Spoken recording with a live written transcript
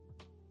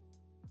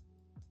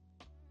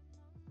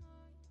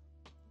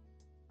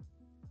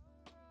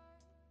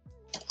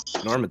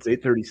Norm, it's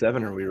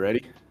 8:37. Are we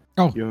ready?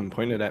 Oh. You haven't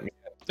pointed at me.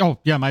 Oh,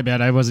 yeah, my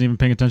bad. I wasn't even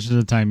paying attention to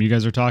the time. You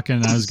guys were talking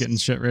and I was getting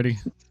shit ready.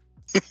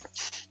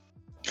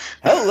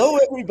 Hello,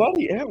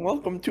 everybody, and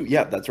welcome to...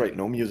 Yeah, that's right,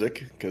 no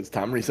music, because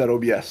Tom reset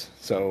OBS.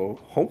 So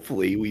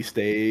hopefully we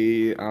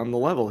stay on the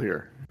level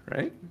here,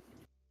 right?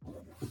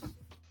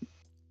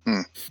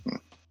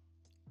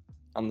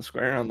 On the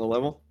square, on the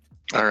level?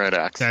 All right,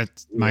 Axe.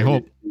 That's my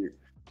hope. You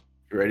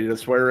ready to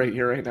swear right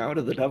here, right now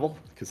to the devil?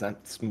 Because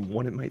that's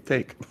what it might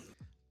take.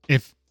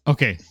 If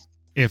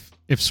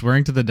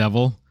swearing to the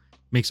devil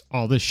makes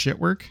all this shit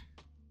work,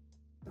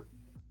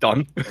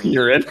 Done.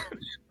 You're in.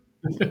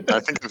 I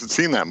think I've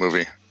seen that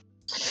movie.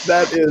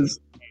 That is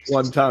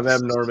one Tom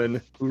M.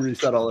 Norman who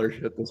reset all our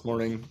shit this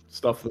morning.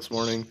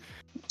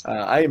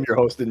 I am your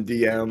host and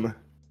DM,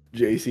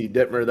 JC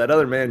Dittmer. That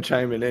other man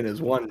chiming in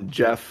is one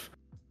Jeff.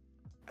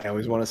 I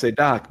always want to say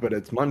Doc, but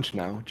it's Munch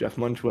now, Jeff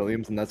Munch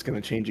Williams, and that's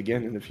going to change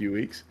again in a few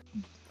weeks.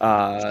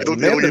 It'll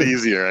get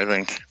easier, I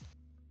think.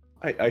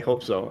 I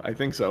hope so. I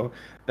think so.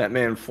 That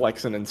man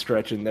flexing and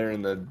stretching there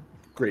in the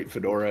great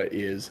fedora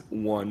is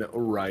one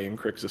Ryan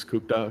Crixus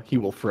Kukta. He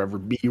will forever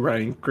be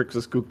Ryan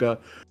Crixus Kukta.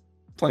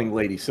 Playing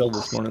Lady Sil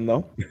this morning,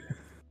 though.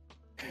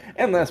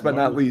 And last but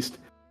not least,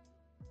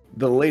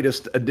 the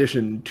latest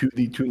addition to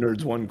the Two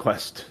Nerds One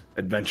Quest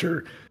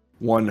adventure,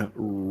 one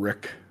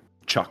Rick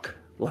Chuck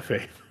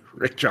LaFave.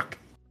 Rick Chuck.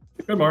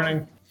 Good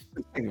morning.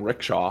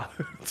 Rickshaw.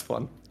 It's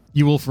fun.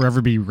 you will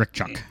forever be Rick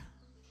Chuck.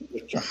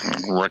 Rick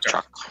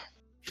Chuck.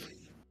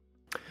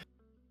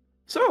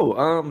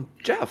 So,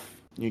 Jeff,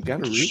 you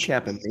got a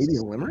recap and maybe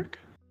a limerick?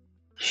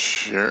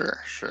 Sure.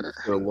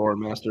 The Lore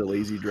Master,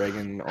 Lazy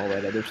Dragon, all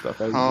that other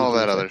stuff.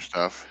 Other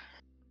stuff.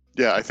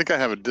 Yeah, I think I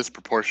have a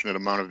disproportionate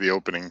amount of the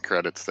opening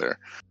credits there.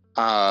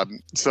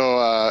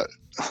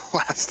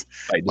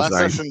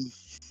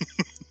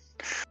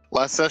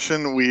 Last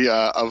session we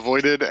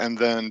avoided and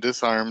then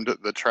disarmed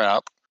the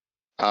trap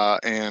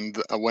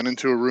and went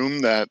into a room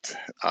that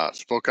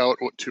spoke out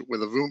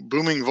with a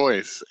booming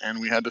voice, and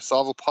we had to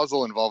solve a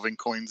puzzle involving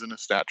coins in a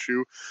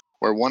statue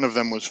where one of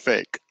them was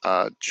fake.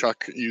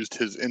 Chuck used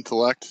his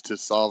intellect to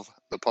solve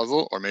the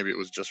puzzle, or maybe it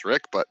was just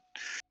Rick, but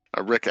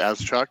Rick as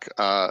Chuck.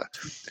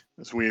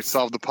 So we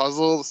solved the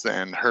puzzles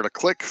and heard a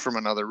click from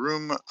another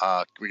room.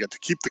 We got to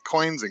keep the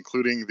coins,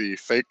 including the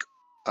fake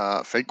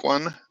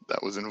one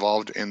that was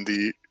involved in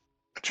the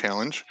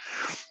challenge.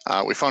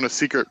 We found a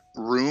secret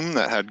room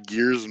that had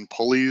gears and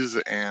pulleys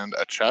and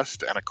a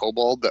chest and a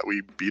kobold that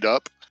we beat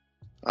up.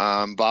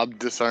 Bob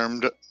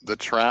disarmed the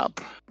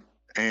trap,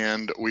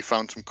 and we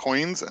found some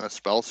coins and a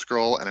spell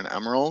scroll and an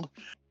emerald.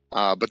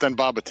 But then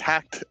Bob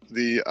attacked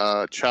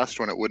the chest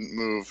when it wouldn't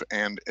move,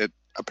 and it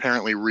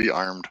apparently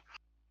rearmed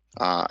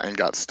and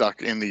got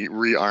stuck in the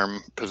rearm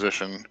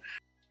position.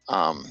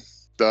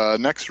 The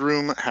next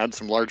room had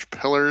some large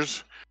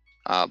pillars.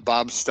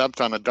 Bob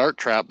stepped on a dart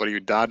trap, but he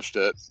dodged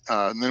it.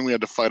 And then we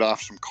had to fight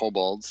off some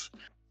kobolds,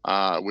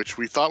 which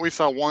we thought we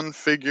saw one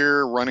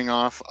figure running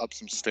off up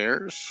some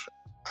stairs,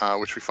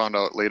 which we found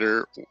out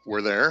later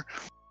were there.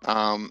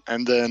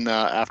 And then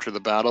after the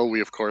battle, we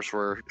of course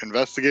were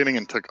investigating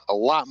and took a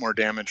lot more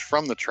damage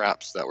from the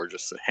traps that were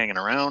just hanging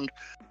around.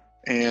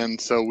 And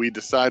so we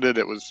decided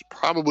it was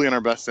probably in our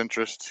best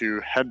interest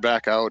to head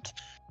back out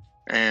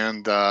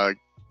and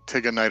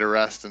take a night of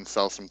rest and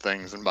sell some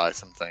things and buy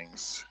some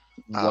things.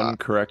 One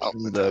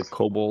correction, the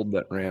kobold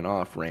that ran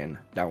off ran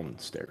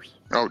downstairs.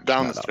 Oh,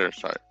 down the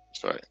stairs,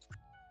 sorry.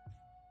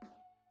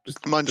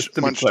 Munch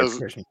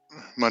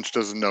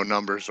doesn't know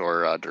numbers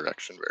or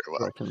direction very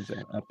well.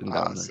 Up and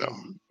down.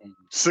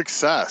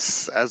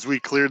 Success, as we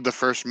cleared the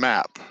first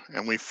map,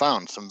 and we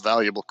found some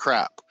valuable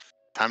crap.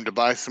 Time to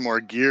buy some more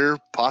gear,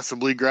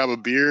 possibly grab a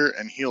beer,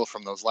 and heal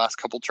from those last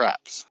couple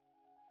traps.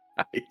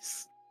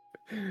 Nice.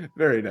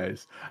 Very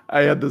nice.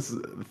 I had this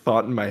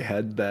thought in my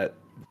head that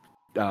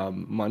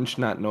Munch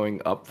not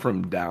knowing up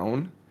from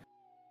down,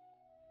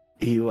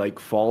 he like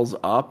falls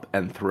up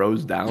and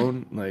throws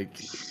down. Like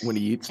when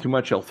he eats too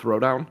much, he'll throw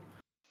down.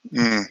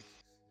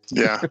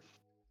 Yeah.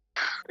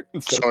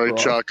 Sorry,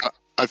 Chuck.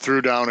 I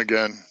threw down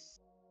again.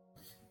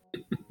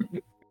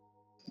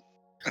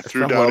 I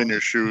threw down in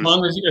your shoes.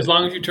 As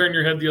long as you turn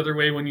your head the other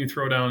way when you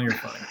throw down, you're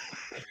fine.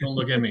 Don't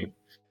look at me.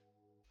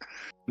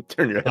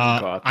 Turn your head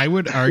off. I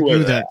would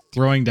argue that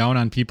throwing down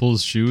on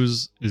people's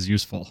shoes is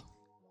useful.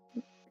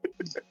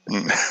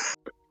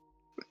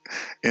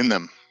 In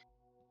them.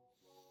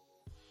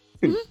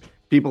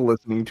 People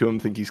listening to him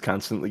think he's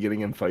constantly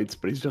getting in fights,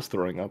 but he's just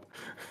throwing up.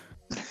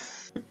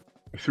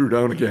 I threw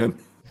down again.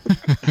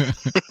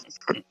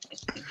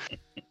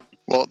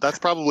 Well, that's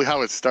probably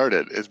how it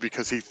started, is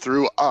because he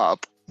threw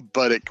up,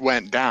 but it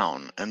went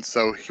down. And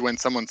so when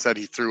someone said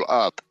he threw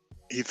up,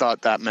 he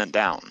thought that meant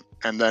down.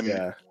 And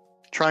then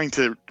trying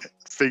to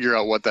figure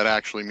out what that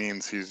actually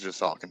means, he's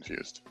just all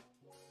confused.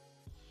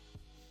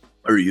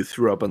 Or you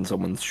threw up on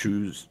someone's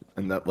shoes,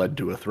 and that led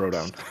to a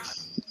throwdown.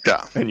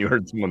 Yeah. And you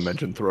heard someone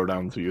mention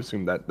throwdown, so you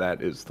assume that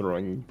is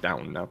throwing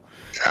down now.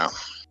 Yeah.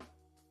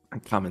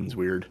 Common's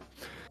weird.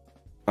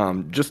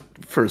 Just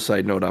for a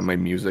side note on my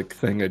music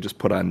thing, I just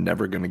put on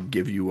Never Gonna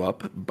Give You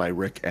Up by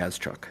Rick as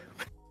Chuck.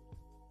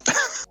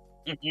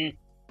 When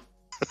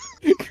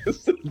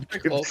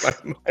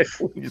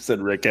you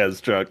said Rick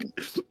has Chuck.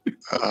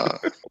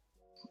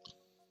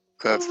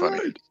 That's funny.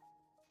 Alright.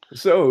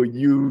 So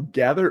you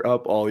gather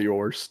up all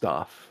your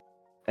stuff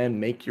and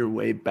make your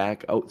way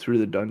back out through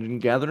the dungeon,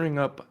 gathering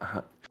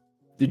up.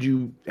 Did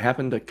you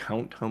happen to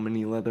count how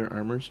many leather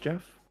armors,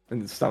 Jeff?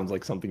 And it sounds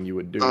like something you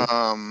would do.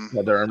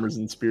 Leather armors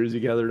and spears you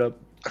gathered up.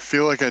 I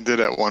feel like I did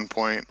at one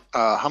point.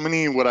 How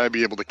many would I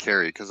be able to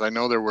carry? Because I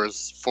know there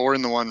was 4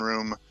 in the one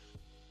room,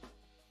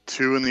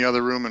 2 in the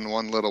other room, and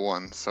 1 little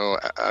one. So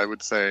I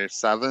would say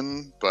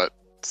 7, but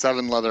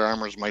 7 leather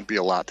armors might be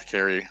a lot to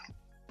carry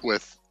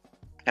with.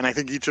 And I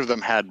think each of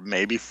them had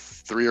maybe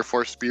 3 or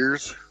 4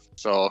 spears.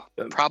 So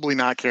probably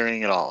not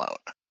carrying it all out.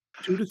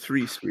 2 to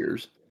 3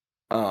 spears.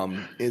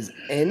 Is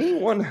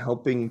anyone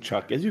helping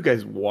Chuck as you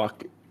guys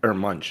walk, or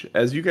Munch,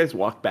 as you guys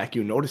walk back,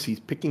 you notice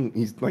he's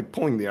like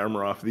pulling the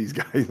armor off these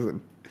guys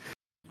and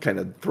kind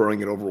of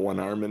throwing it over one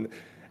arm. And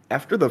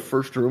after the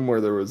first room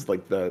where there was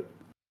like the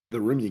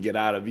room you get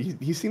out of,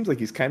 he seems like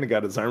he's kind of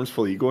got his arms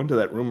full. You go into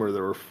that room where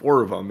there were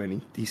 4 of them,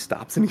 and he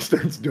stops and he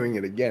starts doing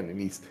it again. And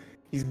he's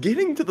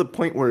getting to the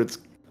point where it's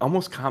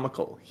almost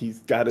comical. He's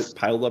got it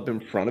piled up in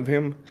front of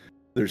him.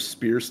 There's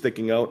spears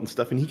sticking out and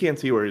stuff, and he can't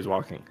see where he's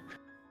walking.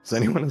 Is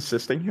anyone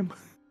assisting him?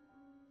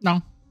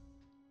 No.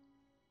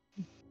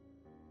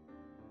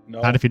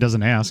 No. Not if he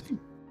doesn't ask.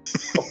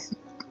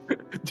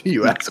 Do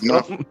you ask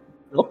No. him?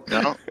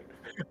 No.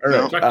 All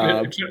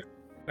right.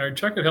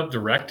 Chuck could help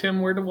direct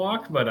him where to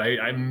walk, but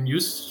I'm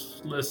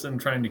useless in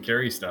trying to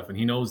carry stuff, and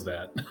he knows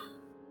that.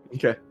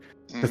 Okay.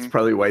 That's Mhm.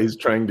 probably why he's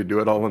trying to do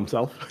it all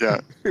himself. Yeah.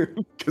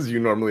 Because you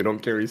normally don't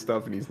carry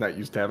stuff, and he's not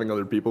used to having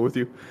other people with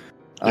you.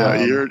 Yeah,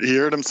 he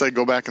heard him say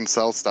go back and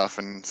sell stuff,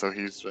 and so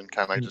he's been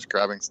kind of just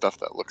grabbing stuff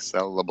that looks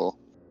sellable.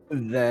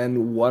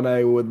 Then what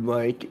I would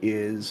like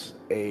is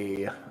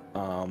a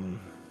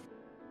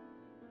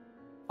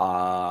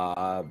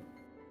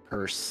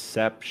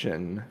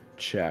perception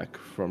check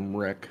from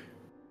Rick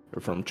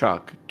or from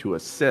Chuck to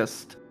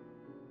assist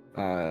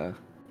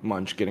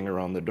Munch getting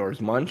around the doors.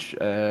 Munch,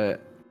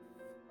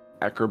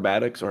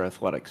 acrobatics or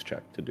athletics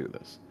check to do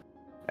this.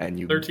 And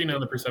you 13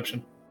 on the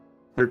perception.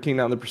 13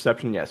 on the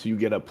perception, yes. You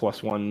get a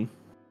 +1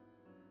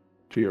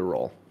 to your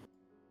roll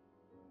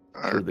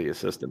for the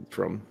assistant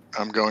from.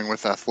 I'm going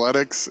with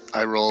athletics.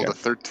 I rolled Okay. a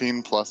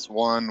 13 plus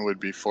 1 would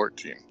be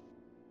 14.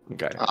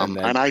 Okay,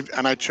 And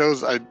I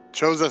chose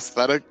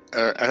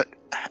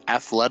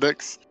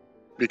athletics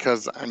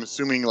because I'm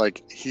assuming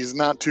like he's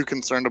not too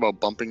concerned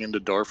about bumping into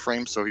door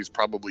frames, so he's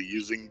probably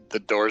using the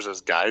doors as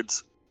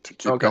guides to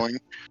keep going.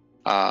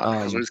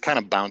 So he's kind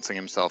of bouncing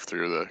himself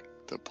through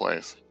the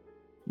place.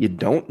 You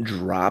don't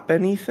drop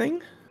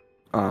anything.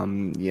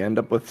 You end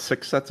up with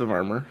 6 sets of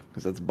armor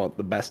because that's about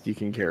the best you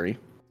can carry.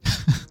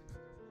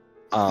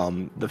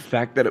 The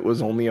fact that it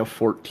was only a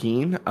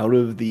 14 out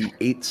of the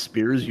 8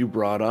 spears you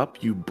brought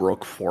up, you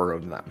broke 4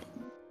 of them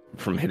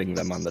from hitting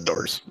them on the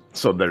doors.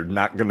 So they're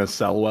not going to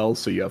sell well.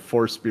 So you have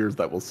 4 spears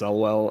that will sell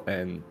well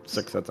and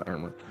 6 sets of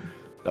armor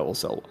that will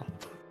sell well.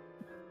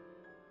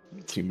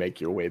 So you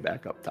make your way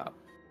back up top.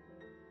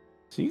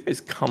 So you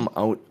guys come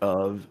out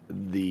of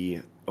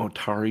the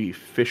Otari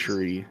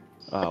Fishery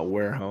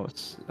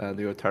warehouse.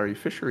 The Otari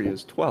Fishery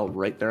is 12,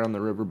 right there on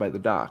the river by the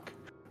dock,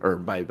 or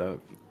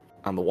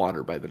on the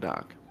water by the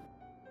dock.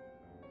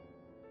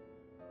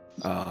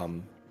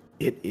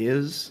 It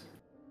is,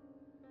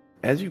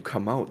 as you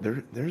come out,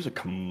 there's a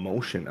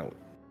commotion out.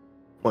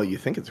 Well, you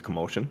think it's a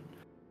commotion.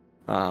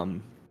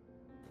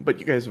 But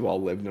you guys have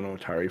all lived in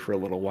Otari for a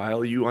little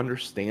while. You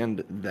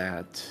understand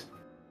that,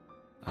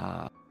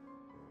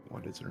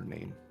 what is her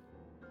name?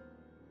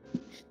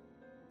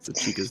 It's the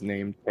chica's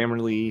name.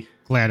 Tamerly.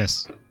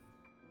 Gladys.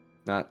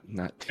 Not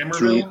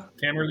Tamerville?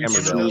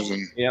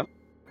 Susan. Yep.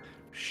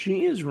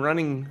 She is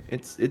running.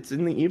 It's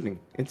in the evening.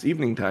 It's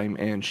evening time,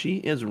 and she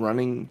is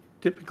running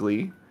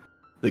typically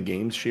the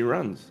games she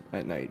runs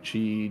at night.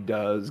 She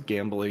does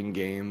gambling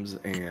games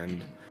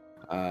and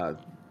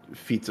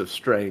feats of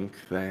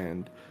strength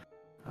and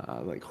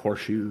like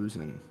horseshoes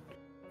and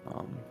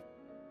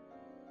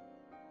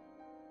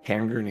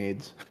hand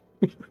grenades.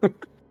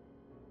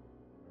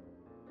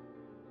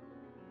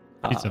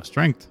 Feats of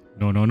strength.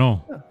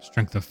 No.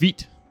 Strength of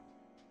feet.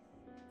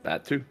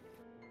 That too.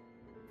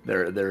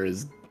 There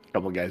is a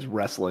couple guys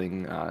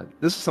wrestling.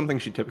 This is something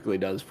she typically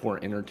does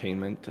for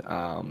entertainment.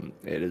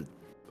 It is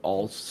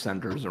all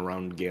centers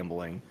around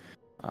gambling,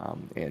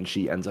 and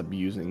she ends up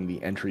using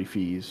the entry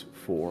fees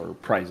for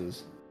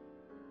prizes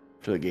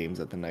for the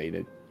games at the night.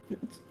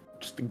 It's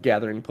just a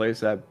gathering place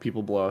that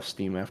people blow off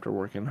steam after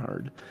working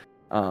hard.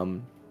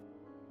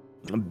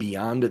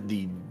 Beyond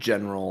the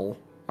general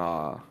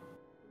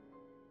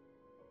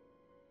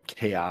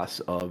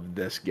chaos of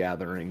this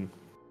gathering,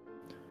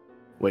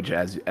 which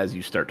as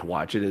you start to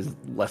watch it is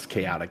less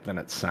chaotic than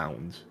it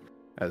sounds,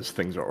 as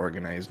things are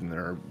organized and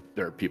there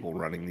are people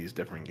running these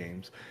different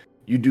games.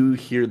 You do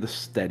hear the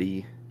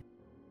steady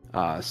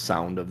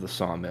sound of the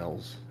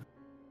sawmills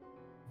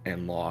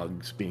and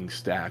logs being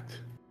stacked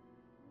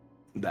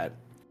that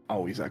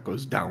always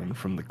echoes down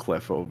from the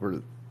cliff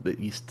over the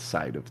east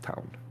side of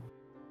town.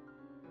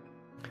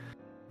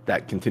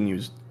 that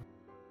continues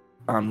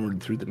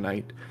onward through the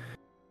night.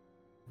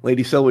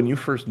 Lady Sel, when you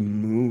first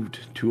moved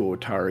to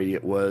Otari,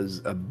 it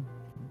was a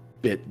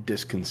bit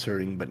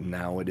disconcerting, but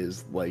now it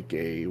is like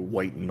a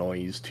white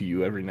noise to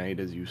you every night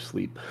as you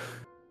sleep.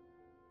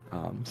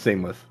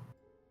 Same with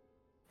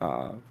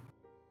all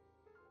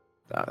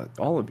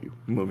of you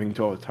moving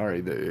to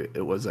Otari.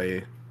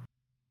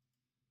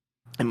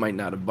 It might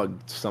not have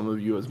bugged some of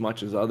you as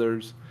much as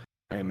others.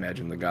 I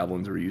imagine the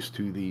goblins were used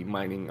to the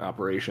mining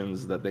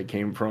operations that they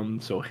came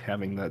from, so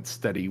having that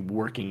steady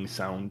working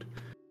sound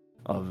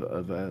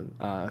of an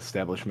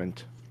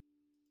establishment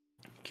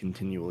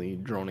continually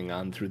droning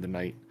on through the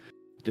night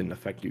didn't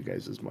affect you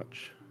guys as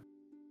much.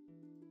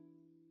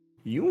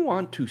 You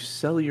want to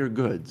sell your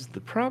goods.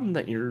 The problem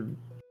that you're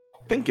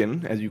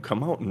thinking as you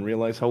come out and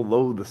realize how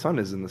low the sun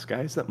is in the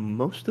sky is that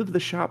most of the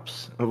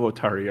shops of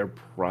Otari are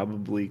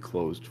probably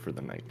closed for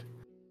the night.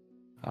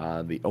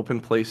 The open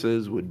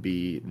places would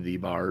be the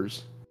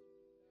bars.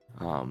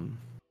 And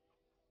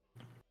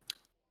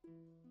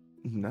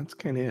that's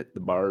kind of it. The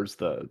bars,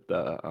 the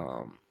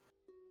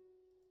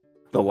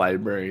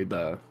library,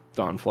 the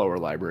Dawnflower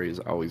Library is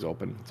always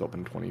open. It's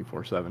open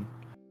 24/7.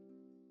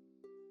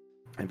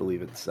 I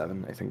believe it's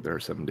 7. I think there are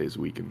 7 days a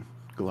week in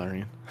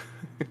Galarian.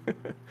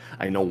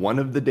 I know one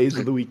of the days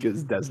of the week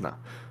is Desna,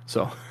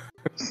 so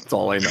that's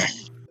all I know.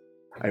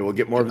 I will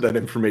get more of that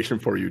information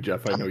for you,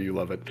 Jeff. I know you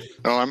love it.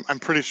 No, I'm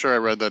pretty sure I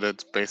read that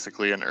it's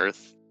basically an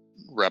Earth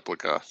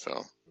replica.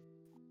 So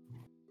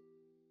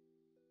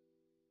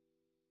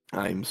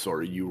I'm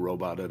sorry you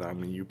roboted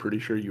on me. You pretty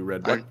sure you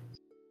read what?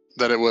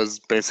 That it was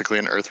basically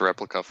an Earth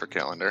replica for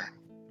Calendar.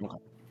 Okay.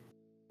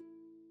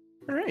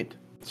 All right.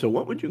 So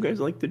what would you guys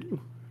like to do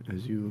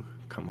as you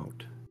come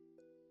out?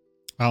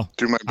 Well,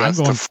 Do my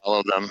best to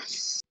follow them.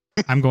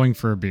 I'm going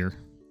for a beer.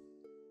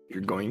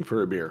 You're going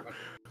for a beer.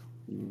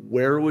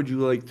 Where would you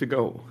like to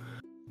go?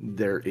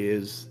 There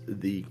is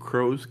the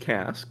Crow's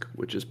Cask,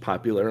 which is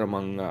popular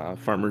among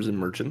farmers and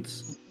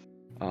merchants.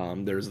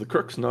 There's the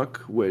Crook's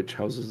Nook, which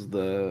houses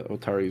the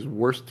Otari's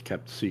worst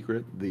kept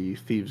secret, the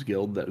Thieves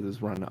Guild that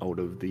is run out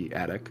of the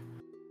attic.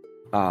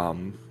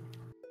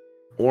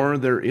 Or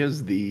there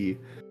is the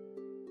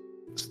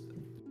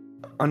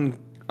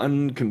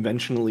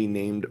unconventionally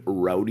named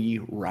Rowdy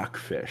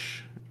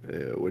Rockfish,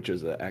 which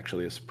is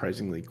actually a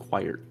surprisingly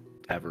quiet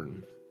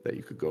tavern that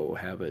you could go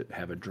have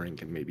a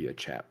drink and maybe a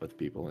chat with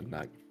people and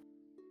not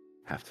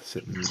have to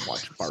sit and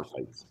watch bar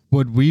fights.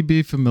 Would we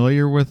be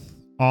familiar with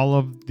all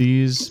of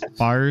these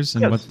bars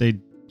and what they...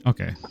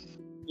 Okay.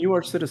 You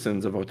are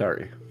citizens of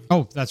Otari.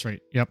 Oh, that's right.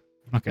 Yep.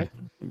 Okay.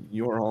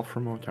 You are all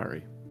from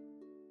Otari.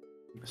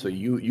 So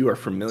you are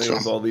familiar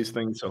with all these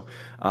things. So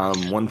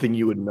one thing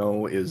you would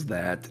know is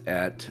that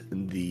at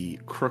the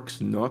Crook's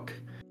Nook,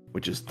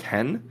 which is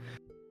 10,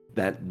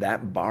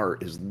 that bar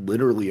is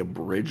literally a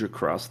bridge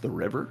across the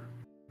river,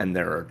 and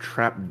there are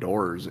trap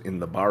doors in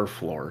the bar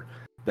floor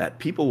that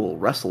people will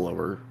wrestle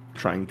over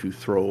trying to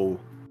throw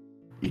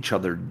each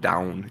other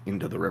down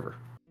into the river.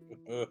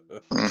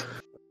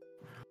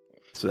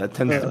 So that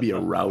tends to be a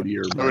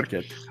rowdier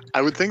market.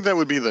 I would think that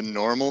would be the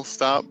normal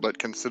stop, but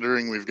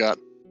considering we've got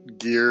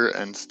gear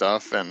and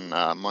stuff and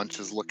Munch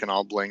is looking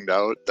all blinged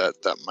out,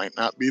 that might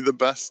not be the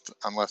best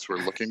unless we're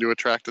looking to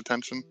attract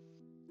attention.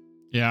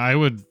 Yeah, I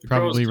would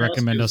probably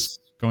recommend us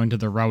going to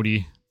the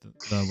Rowdy,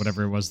 the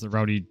whatever it was, the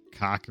Rowdy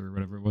Cock or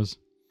whatever it was.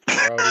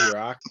 Rowdy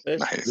Rockfish?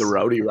 Nice. The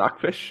Rowdy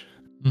Rockfish?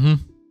 Mm-hmm.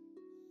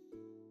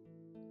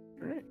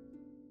 All right.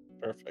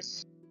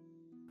 Perfect.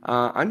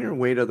 On your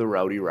way to the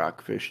Rowdy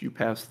Rockfish, you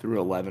pass through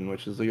 11,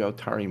 which is the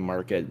Otari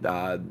market.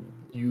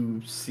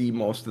 You see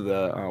most of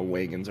the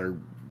wagons are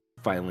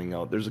filing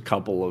out. There's a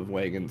couple of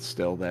wagons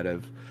still that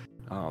have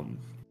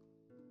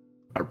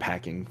are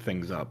packing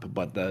things up,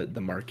 but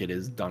the market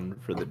is done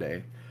for the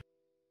day.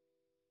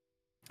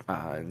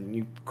 And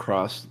you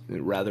cross,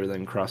 rather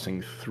than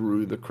crossing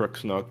through the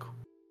Crook's Nook,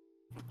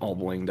 all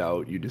blinged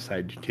out, you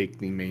decide to take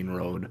the main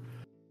road,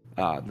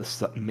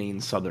 the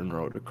main southern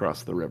road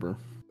across the river.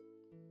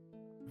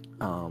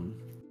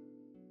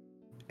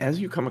 As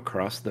you come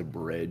across the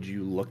bridge,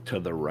 you look to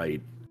the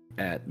right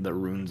at the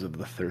ruins of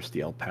the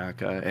Thirsty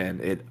Alpaca, and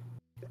it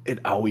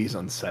always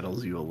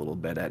unsettles you a little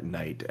bit at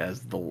night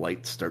as the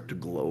lights start to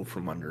glow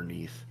from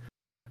underneath.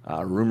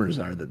 Rumors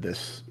are that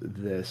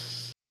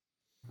this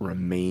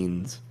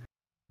remains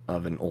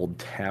of an old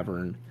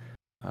tavern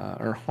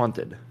are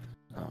haunted.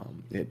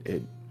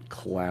 It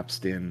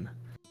collapsed in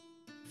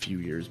a few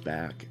years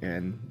back,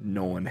 and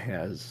no one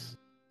has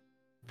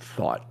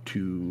thought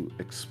to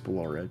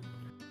explore it.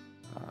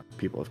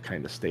 People have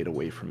kind of stayed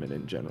away from it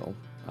in general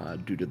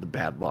due to the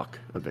bad luck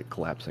of it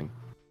collapsing.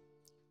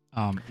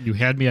 You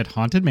had me at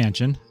Haunted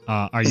Mansion.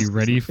 Are you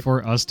ready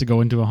for us to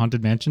go into a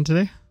Haunted Mansion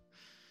today?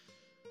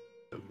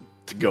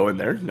 To go in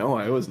there? No,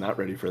 I was not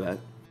ready for that.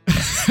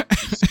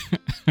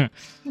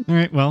 All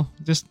right, well,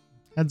 just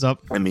heads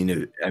up. I mean,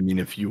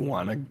 if you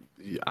want to,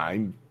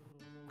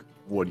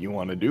 what do you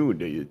want to do?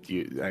 Do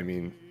you? I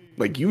mean,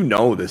 like,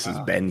 this has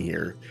been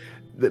here.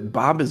 That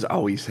Bob has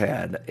always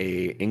had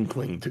a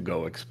inkling to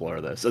go explore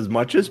this. As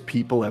much as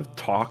people have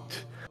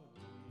talked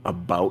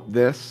about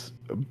this.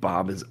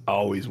 Bob has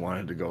always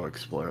wanted to go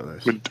explore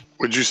this.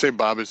 Would you say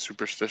Bob is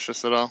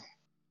superstitious at all?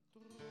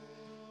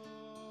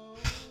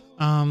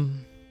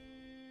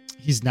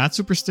 He's not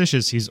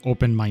superstitious. He's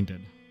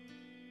open-minded.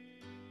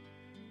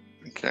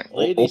 Okay.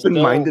 Lady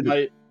Open-minded.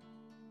 Still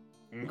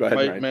Go ahead,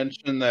 might Ryan.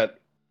 mention that.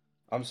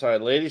 I'm sorry,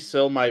 Lady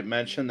Still might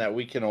mention that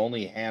we can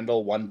only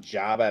handle one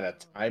job at a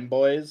time,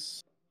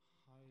 boys.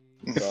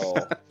 So,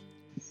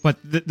 But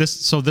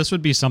this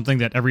would be something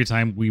that every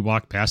time we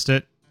walk past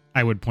it,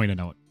 I would point it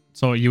out.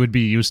 So you would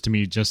be used to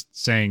me just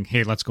saying,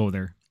 "Hey, let's go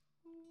there."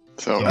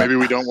 So maybe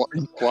we don't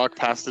walk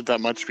past it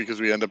that much because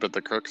we end up at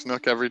the Crook's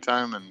Nook every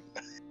time, and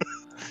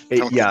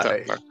don't get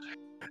that far.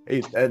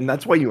 And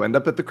that's why you end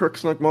up at the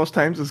Crook's Nook most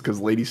times, is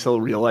because Lady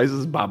Sill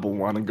realizes Bob will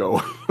want to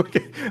go.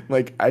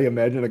 Like, I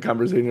imagine a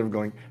conversation of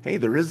going, "Hey,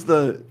 there is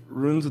the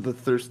ruins of the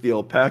Thirsty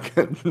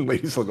Alpaca," and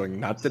Lady Sill going,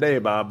 "Not today,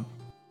 Bob."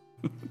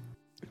 You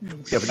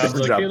have a Bob's different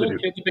like, job hey, to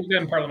look, do. it's a big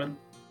man parliament.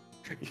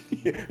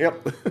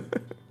 Yep.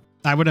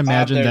 I would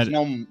imagine there's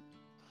that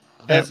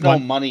there's at no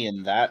one- money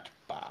in that,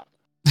 Bob.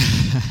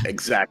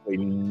 Exactly.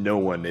 No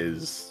one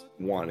is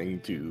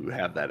wanting to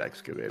have that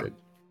excavated.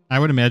 I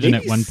would imagine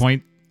at Maybe one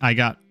point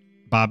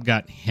Bob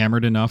got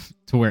hammered enough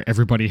to where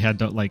everybody had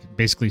to like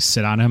basically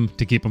sit on him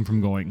to keep him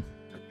from going.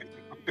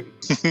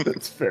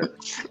 That's fair.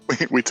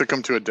 We took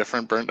him to a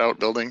different burnt out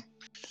building.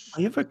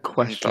 I have a thought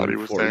question he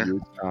was for there.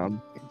 you,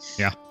 Tom.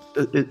 Yeah.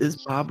 Is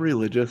Bob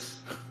religious?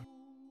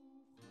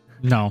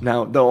 No.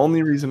 Now, the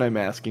only reason I'm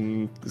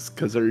asking is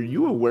because are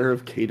you aware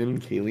of Caden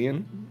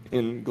Kalian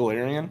in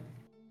Galarian?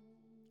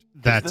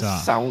 That's this a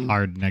sound-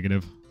 hard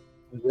negative.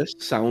 This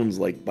sounds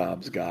like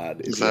Bob's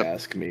god, if Is you that-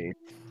 ask me.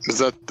 Is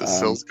that the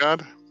Sills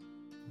God?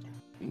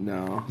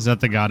 No. Is that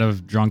the god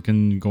of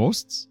drunken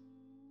ghosts?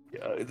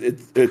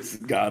 It's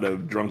god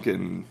of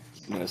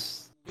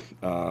drunkenness.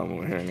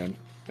 Hang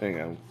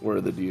on. Where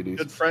are the deities?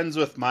 Good friends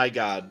with my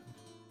god,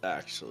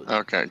 actually.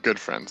 Okay, good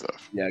friends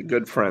of. Yeah,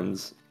 good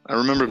friends. I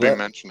remember being What?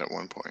 mentioned at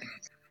one point.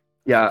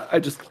 Yeah,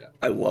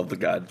 I love the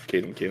god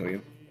Caden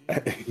Kalian.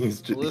 He's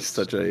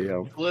such a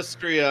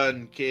Calistria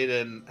and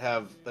Caden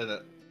have an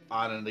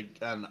on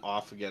and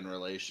off again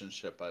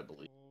relationship, I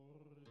believe.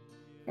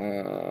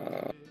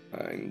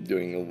 I'm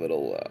doing a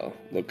little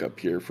look up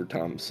here for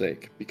Tom's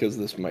sake, because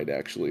this might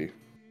actually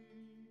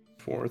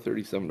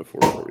 437 to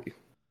 440.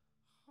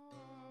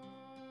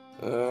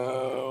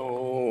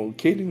 Oh,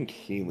 Caden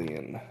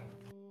Kalian.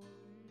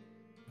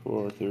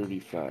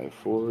 435,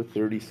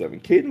 437.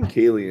 Caden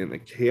Kalian, a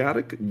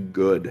chaotic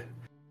good.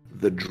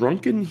 The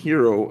drunken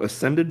hero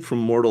ascended from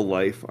mortal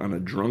life on a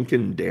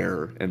drunken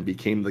dare and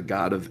became the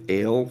god of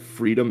ale,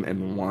 freedom,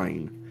 and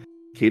wine.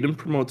 Caden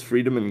promotes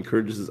freedom and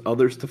encourages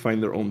others to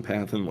find their own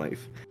path in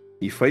life.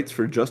 He fights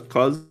for just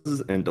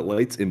causes and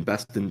delights in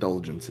best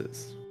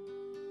indulgences.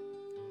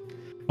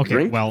 Okay,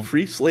 Drink, well,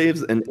 free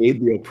slaves, and aid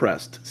the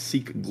oppressed.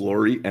 Seek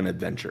glory and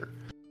adventure.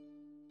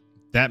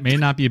 that may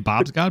not be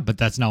Bob's god, but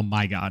that's now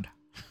my god.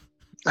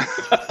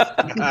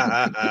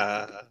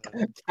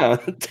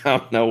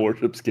 Tom now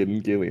worships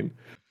Caden Kalian.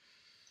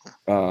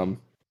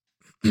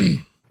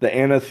 The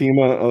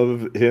anathema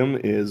of him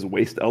is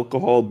waste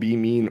alcohol, be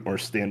mean, or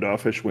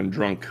standoffish when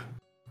drunk,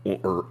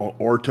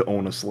 or to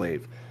own a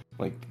slave.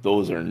 Like,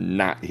 those are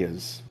not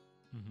his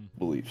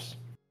beliefs.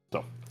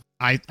 So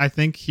I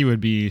think he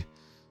would be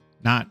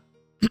not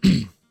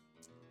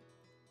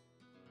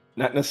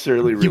not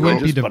necessarily He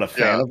wouldn't religious, be but a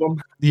fan of them.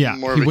 yeah,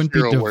 More he of a wouldn't be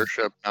hero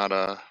worship, not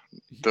a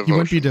devotion. he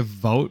wouldn't be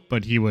devout,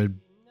 but he would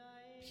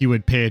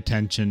pay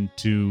attention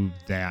to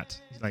that.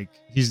 Like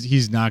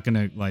he's not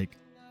gonna like,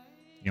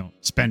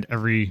 spend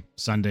every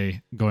Sunday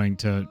going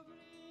to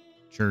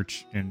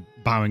church and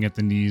bowing at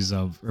the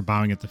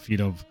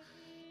feet of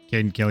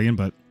Caden Killian,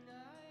 but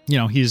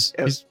he's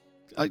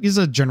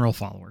a general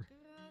follower.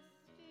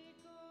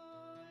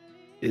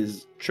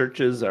 His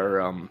churches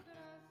are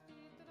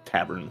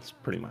taverns,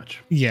 pretty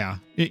much. Yeah,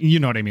 you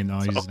know what I mean, though.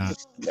 He's not.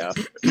 Yeah,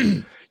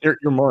 you're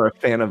more a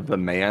fan of the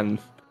man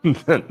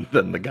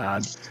than the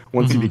god.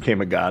 Once he became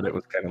a god, it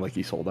was kind of like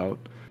he sold out.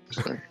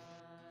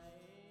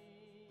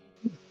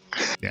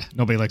 Yeah,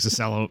 nobody likes to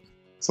sell out.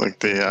 It's like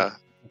the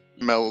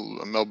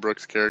Mel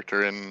Brooks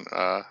character in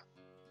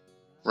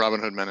Robin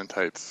Hood Men in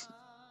Tights.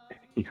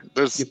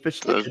 There's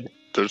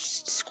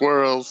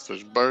squirrels,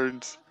 there's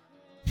birds.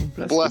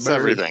 Bless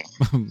everything.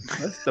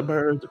 Bless the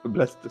birds,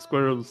 bless the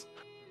squirrels.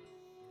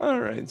 All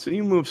right, so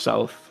you move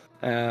south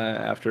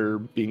after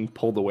being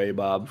pulled away,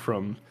 Bob,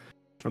 from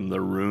the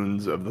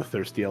ruins of the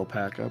Thirsty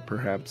Alpaca.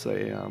 Perhaps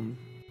a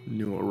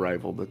new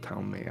arrival to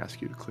town may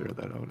ask you to clear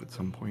that out at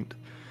some point.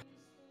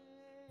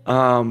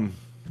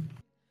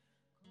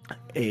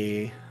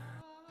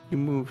 You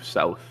move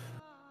south.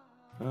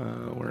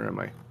 Where am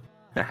I?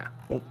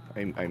 Oh,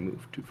 I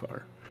moved too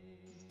far.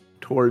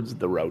 Towards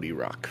the Rowdy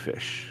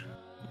Rockfish.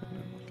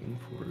 I'm looking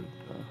for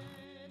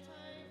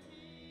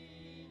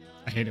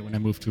I hate it when I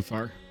move too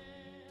far.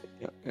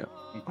 Yeah.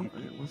 Oh,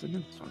 it wasn't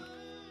in this one.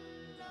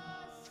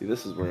 See,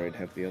 this is where I'd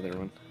have the other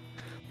one.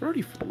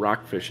 Rowdy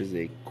Rockfish is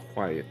a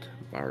quiet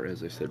bar,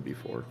 as I said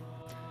before.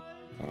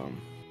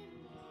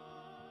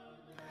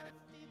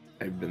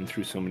 I've been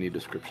through so many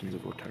descriptions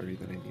of Otari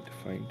that I need to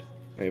find.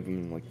 I have them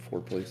in like 4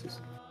 places.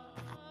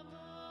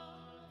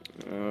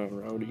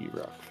 Rowdy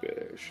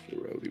Rockfish. The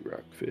Rowdy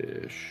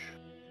Rockfish.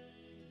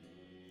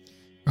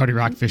 Rowdy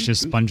Rockfish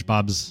is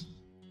SpongeBob's,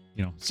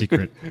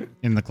 secret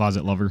in the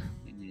closet lover.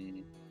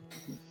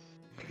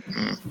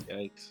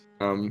 Yikes.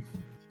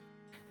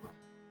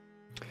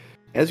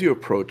 As you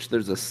approach,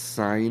 there's a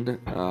sign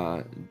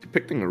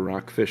depicting a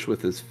rockfish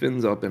with his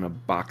fins up in a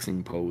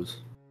boxing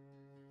pose.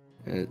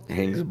 It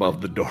hangs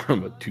above the door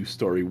of a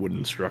 2-story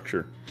wooden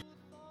structure.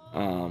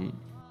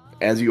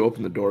 As you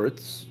open the door,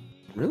 it's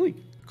really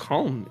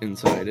calm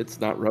inside. It's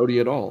not rowdy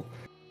at all.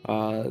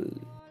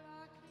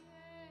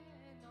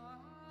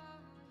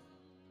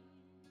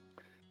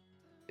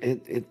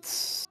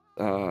 It's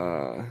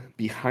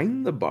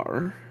behind the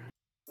bar.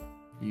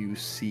 You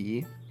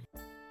see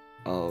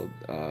a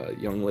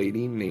young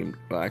lady named,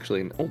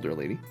 actually an older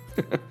lady,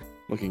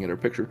 looking at her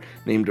picture,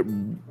 named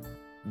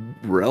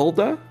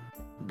Brelda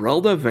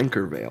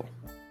Venkervale.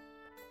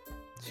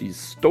 She's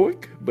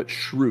stoic but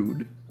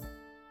shrewd.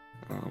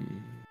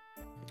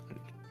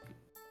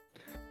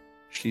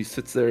 She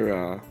sits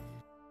there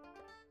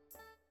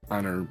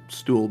on her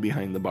stool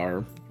behind the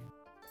bar,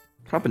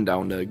 hopping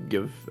down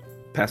to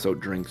pass out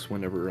drinks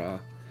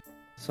whenever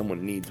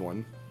someone needs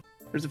one.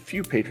 There's a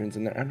few patrons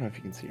in there. I don't know if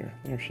you can see her.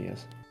 There she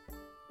is.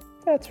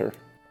 That's her.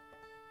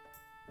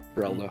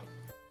 Brelda.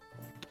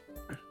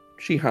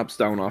 She hops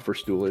down off her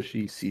stool as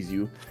she sees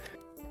you.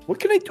 What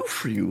can I do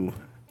for you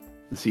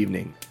this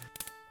evening?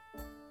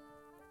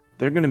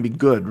 They're gonna be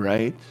good,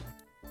 right?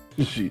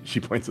 She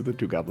points at the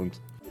 2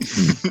 goblins.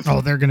 Oh,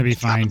 they're gonna be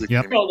fine.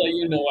 Yep. Well, that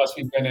you know us.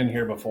 We've been in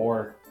here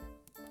before.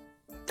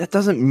 That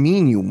doesn't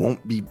mean you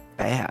won't be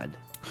bad.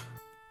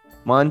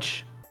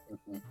 Munch,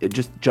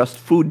 just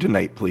food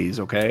tonight, please,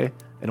 okay?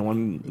 I don't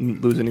want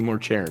to lose any more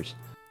chairs.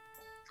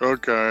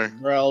 Okay.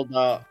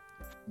 Brelda,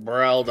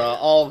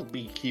 I'll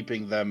be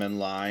keeping them in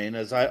line,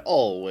 as I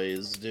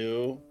always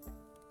do.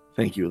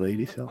 Thank you,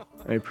 Lady Sil.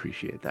 I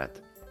appreciate that.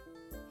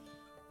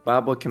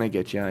 Bob, what can I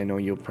get you? I know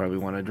you'll probably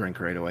want a drink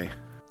right away.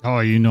 Oh,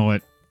 you know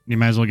it. You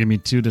might as well give me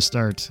 2 to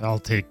start. I'll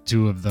take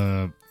 2 of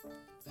the...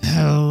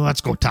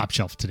 let's go top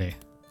shelf today.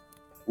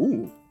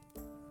 Ooh.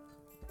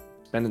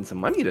 Spending some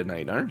money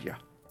tonight, aren't you?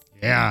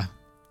 Yeah.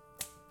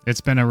 It's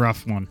been a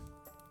rough one.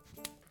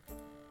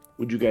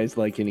 Would you guys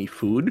like any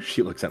food?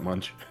 She looks at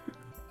Munch.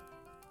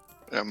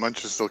 Yeah,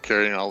 Munch is still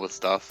carrying all the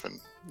stuff, and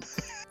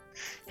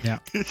Yeah.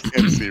 he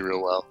can't see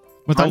real well.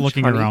 Without Munch,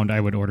 looking honey. around,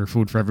 I would order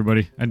food for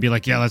everybody. I'd be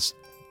like, yeah, let's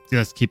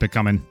keep it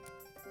coming.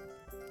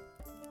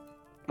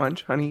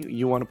 Munch, honey,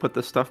 you want to put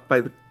the stuff by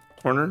the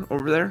corner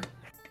over there?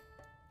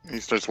 He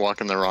starts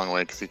walking the wrong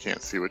way because he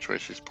can't see which way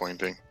she's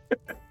pointing.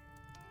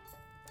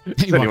 He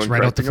Is walks anyone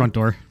right out the correcting front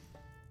door.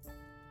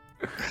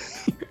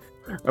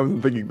 I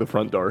wasn't thinking the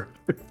front door.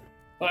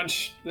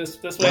 Munch,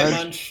 this way,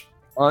 Munch.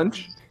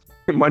 Munch?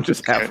 Munch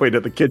is halfway to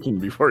the kitchen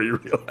before he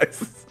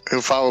realizes.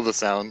 He'll follow the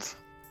sounds.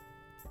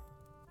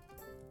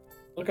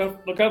 Look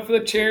out for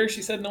the chair.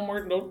 She said no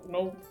more.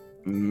 No.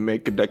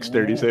 Make a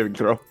dexterity saving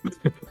throw.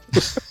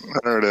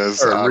 There it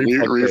is. Or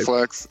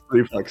Reflex.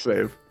 Reflex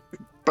save.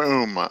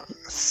 Boom.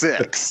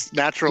 6.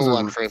 Natural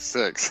one for a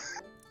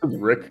 6.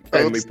 Rick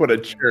kindly put a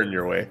chair in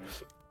your way.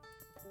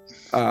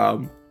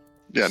 Yeah,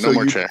 no So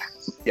more you- chair.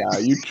 Yeah,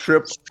 you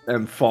trip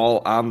and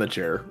fall on the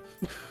chair.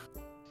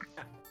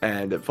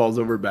 And it falls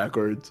over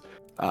backwards.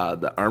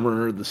 The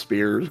armor, the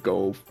spears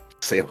go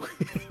sailing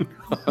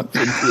off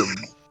into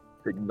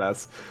a big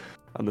mess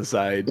on the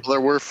side. Well,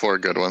 there were 4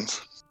 good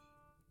ones.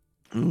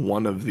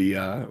 One of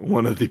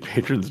the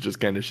patrons just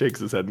kind of shakes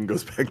his head and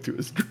goes back to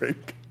his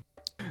drink.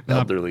 The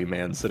elderly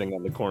man sitting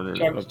on the corner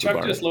of the Chuck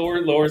bar. just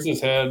lowers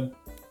his head,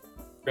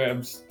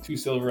 grabs 2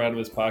 silver out of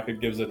his pocket,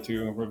 gives it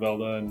to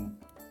Revelda, and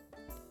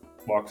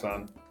walks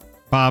on.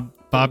 Bob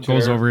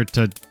goes Chair. over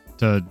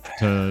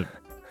to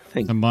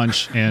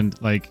Munch and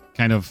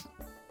kind of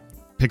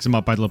picks him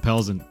up by the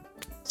lapels and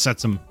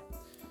sets him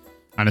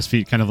on his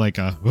feet, kind of like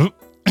a whoop.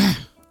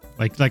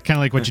 like kind of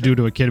like what you do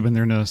to a kid when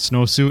they're in a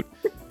snowsuit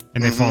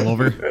and they fall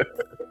over.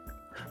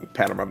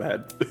 Pat him on the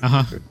head.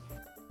 Uh-huh.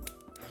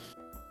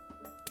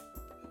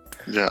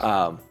 Yeah.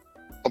 Um,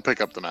 I'll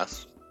pick up the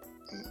mess.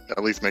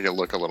 At least make it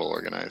look a little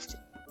organized.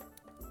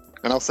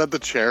 And I'll set the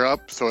chair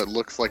up so it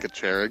looks like a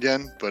chair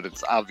again, but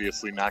it's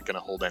obviously not going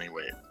to hold any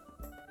weight.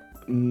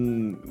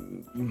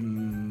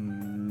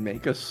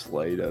 Make a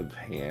sleight of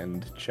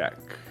hand check.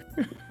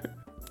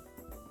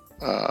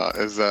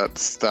 Is that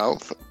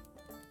stealth?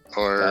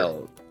 Or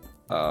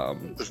Well,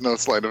 there's no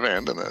sleight of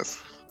hand in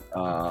this?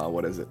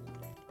 what is it?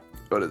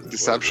 What is it?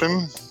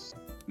 Deception?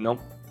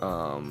 Nope.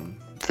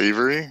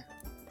 Thievery?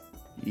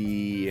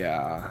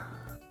 Yeah,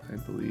 I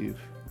believe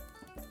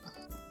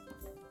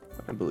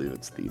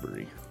it's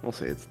thievery. We'll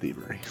say it's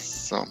thievery.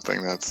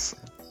 Something that's...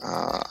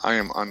 I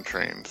am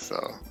untrained, so...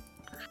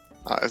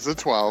 it's a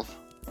 12.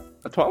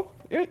 A 12?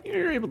 Yeah,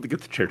 you're able to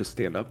get the chair to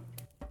stand up.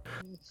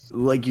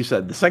 Like you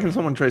said, the second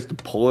someone tries to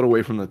pull it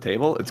away from the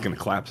table, it's going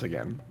to collapse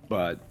again.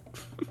 But...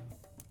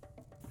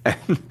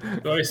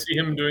 Do I see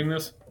him doing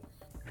this?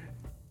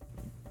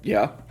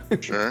 Yeah.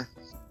 Sure.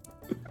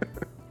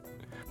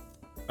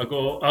 I'll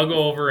go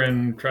over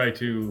and try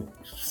to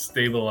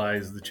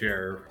stabilize the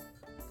chair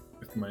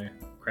with my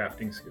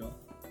crafting skill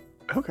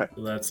Okay.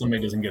 so that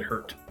somebody doesn't get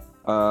hurt.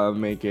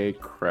 Make a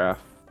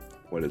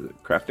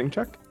crafting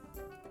check?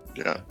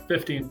 Yeah.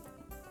 15.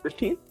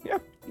 15? Yeah.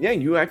 Yeah,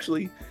 you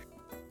actually,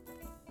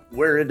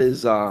 where it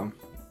is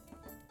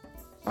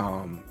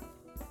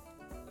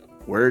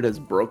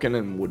broken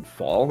and would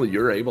fall,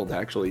 you're able to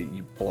actually,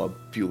 you pull a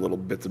few little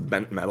bits of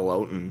bent metal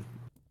out and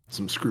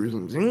some screws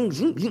and zing,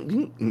 zing, zing,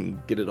 zing,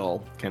 and get it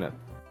all kind of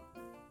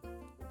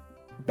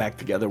back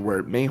together where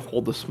it may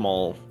hold a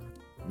small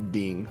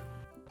being.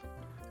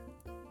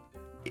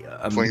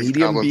 A Flings,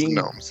 medium goblins, being,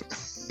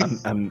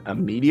 and gnomes. a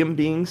medium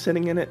being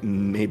sitting in it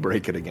may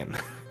break it again.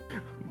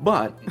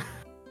 But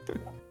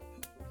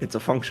it's a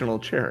functional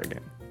chair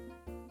again.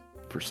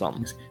 For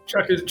some.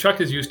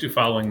 Chuck is used to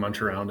following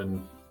Munch around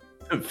and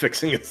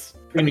Fixing it.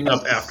 cleaning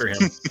up after him.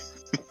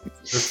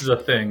 This is a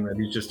thing that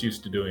he's just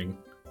used to doing.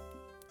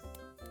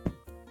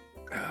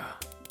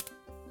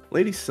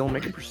 Lady, still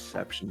make a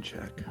perception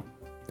check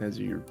as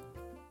you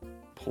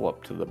pull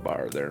up to the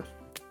bar there.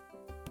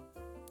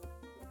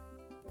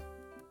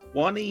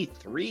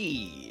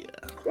 23.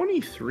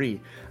 23.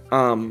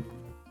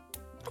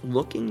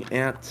 Looking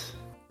at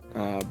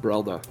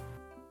Brelda,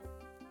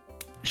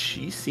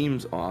 she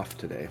seems off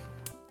today.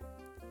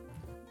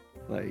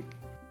 Like,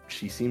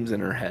 she seems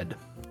in her head.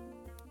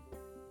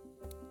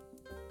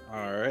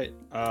 All right.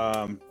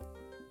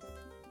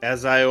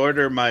 As I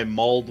order my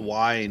mulled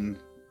wine,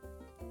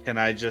 can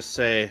I just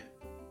say,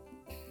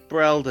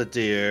 Brelda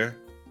dear,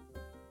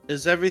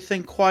 is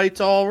everything quite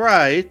all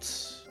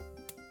right?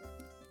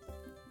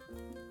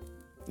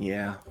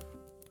 Yeah.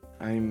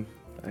 Oh, hang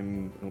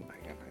on,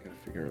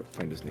 I gotta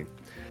find his name.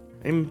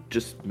 I'm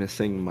just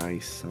missing my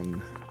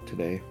son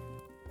today.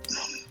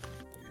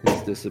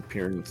 His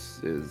disappearance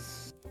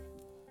is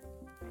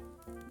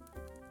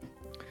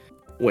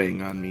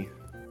weighing on me.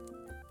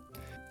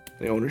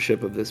 The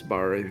ownership of this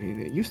bar, I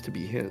mean, it used to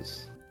be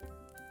his.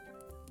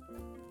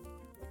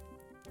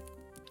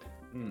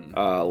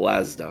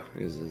 Lazda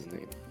is his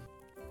name.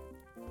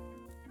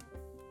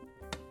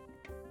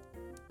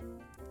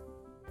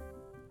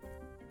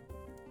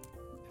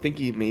 I think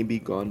he may be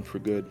gone for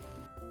good.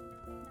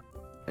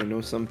 I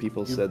know some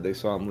people said they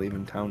saw him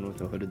leaving town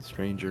with a hooded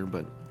stranger,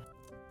 but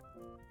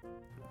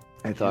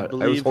I thought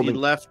I was holding.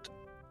 He left.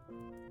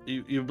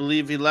 You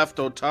believe he left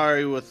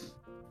Otari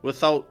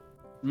without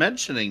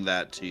mentioning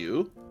that to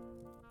you?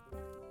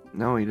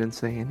 No, he didn't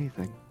say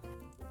anything.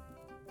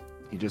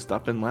 He just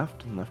up and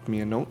left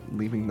me a note,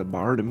 leaving the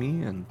bar to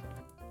me, and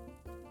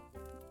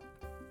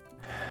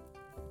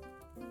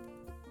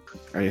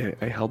I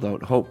held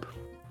out hope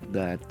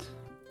that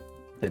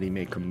he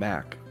may come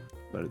back,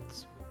 but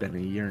it's been a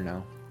year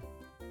now.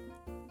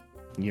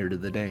 Year to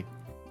the day.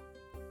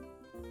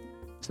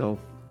 So,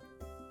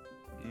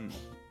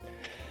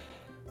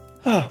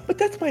 but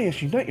that's my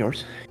issue, not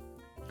yours.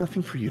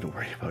 Nothing for you to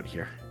worry about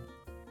here.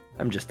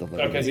 I'm just a little.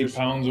 Chuck, as he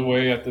pounds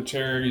away at the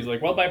chair, he's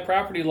like, "Well, by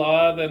property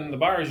law, then the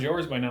bar is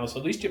yours by now. So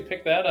at least you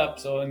picked that up.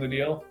 So in the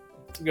deal,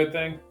 it's a good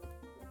thing."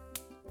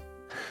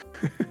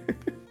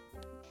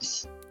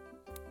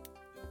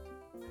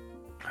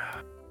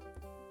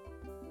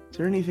 Is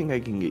there anything I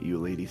can get you,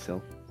 Lady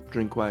Sil?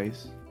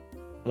 Drink-wise?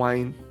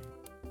 Wine?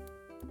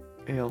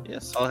 Ale?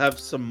 Yes, I'll have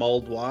some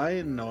mulled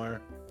wine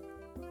or...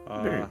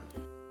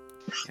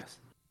 Yes.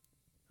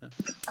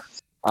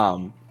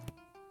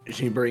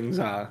 She brings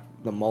the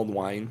mulled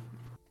wine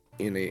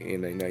in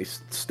a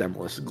nice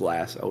stemless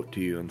glass out to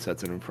you and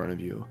sets it in front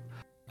of you.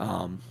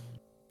 And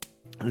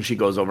she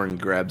goes over and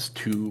grabs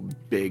two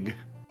big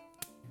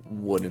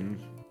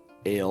wooden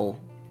ale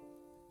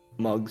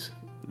mugs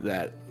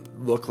that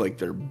look like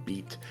they're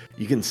beat.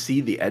 You can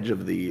see the edge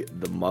of the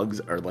mugs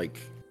are like,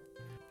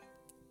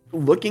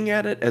 looking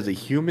at it as a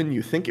human,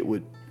 you think it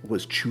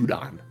was chewed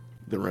on,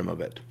 the rim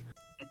of it.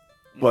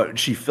 But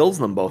she fills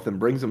them both and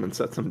brings them and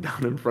sets them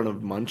down in front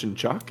of Munch and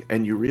Chuck,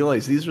 and you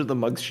realize these are the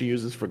mugs she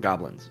uses for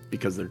goblins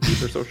because their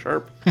teeth are so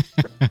sharp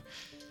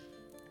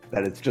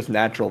that it's just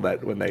natural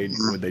that when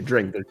they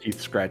drink, their teeth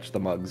scratch the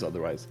mugs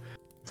otherwise.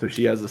 So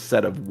she has a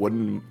set of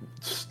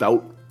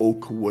stout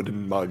oak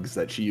wooden mugs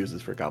that she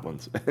uses for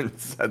goblins and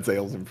sets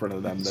ales in front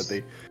of them that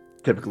they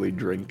typically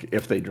drink,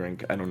 if they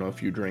drink. I don't know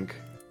if you drink.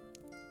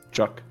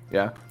 Chuck?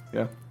 Yeah?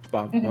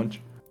 Bob?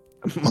 Munch?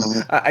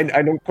 I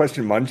don't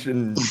question Munch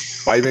and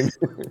vibing,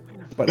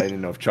 but I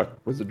didn't know if Chuck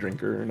was a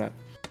drinker or not.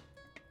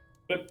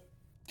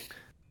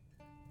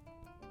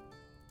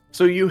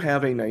 So you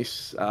have a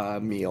nice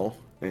meal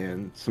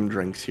and some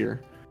drinks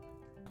here.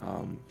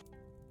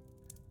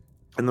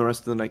 And the rest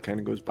of the night kind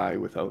of goes by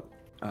without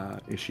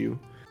issue.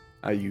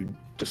 You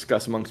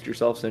discuss amongst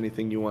yourselves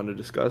anything you want to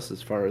discuss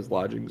as far as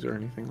lodgings or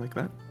anything like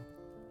that?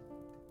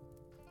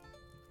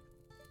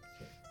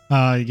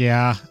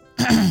 Yeah.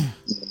 I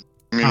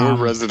mean, we're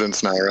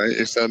residents now, right?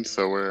 You said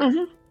so.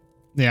 We're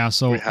yeah.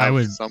 So I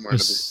would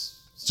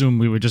assume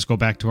we would just go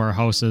back to our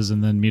houses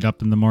and then meet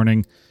up in the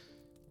morning.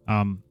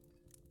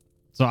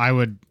 So I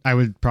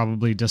would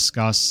probably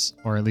discuss,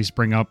 or at least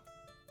bring up,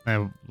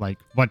 like,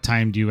 what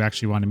time do you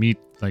actually want to meet?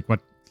 Like, what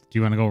do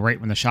you want to go right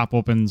when the shop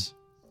opens?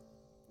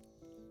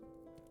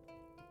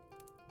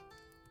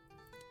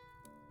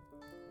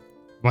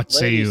 What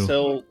say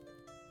you?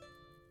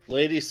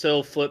 Lady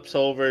Syl flips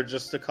over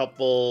just a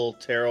couple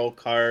tarot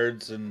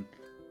cards and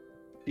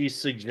she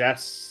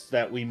suggests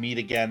that we meet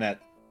again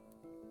at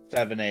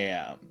 7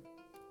 a.m.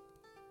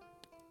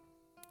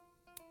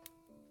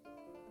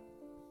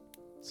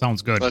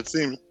 Sounds good. That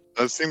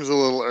seems a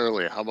little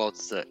early. How about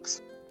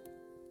 6?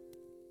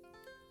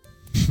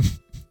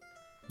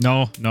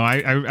 No,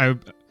 I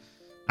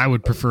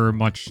would prefer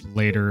much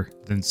later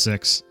than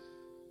 6.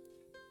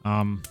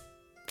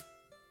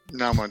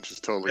 Now Munch is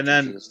totally And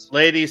then confused.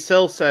 Lady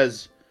Syl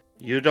says,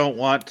 "You don't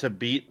want to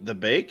beat the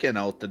bacon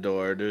out the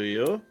door, do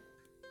you?"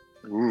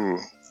 Ooh,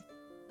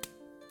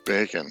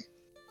 bacon.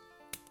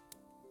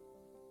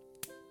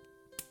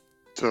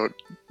 So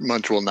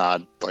Munch will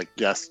nod, like,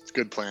 yes, it's a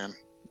good plan.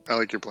 I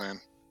like your plan.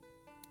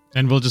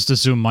 And we'll just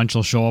assume Munch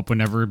will show up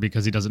whenever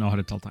because he doesn't know how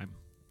to tell time.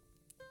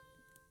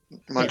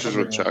 Munch is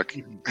with Chuck.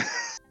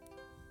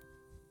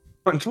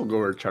 Munch will go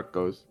where Chuck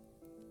goes.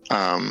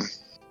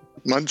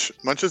 Munch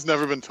has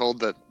never been told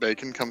that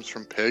bacon comes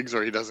from pigs,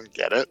 or he doesn't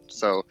get it.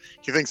 So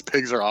he thinks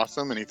pigs are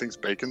awesome, and he thinks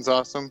bacon's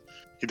awesome.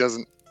 He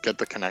doesn't get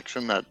the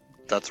connection that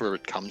that's where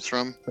it comes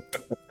from.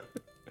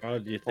 Oh,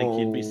 do you think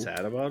he'd be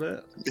sad about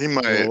it? He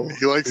might. Oh,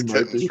 he likes he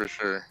might kittens be. for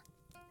sure.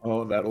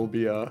 Oh, that'll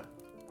be Oh,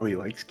 he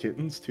likes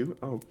kittens too?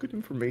 Oh, good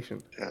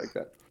information. I Yeah. like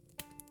that.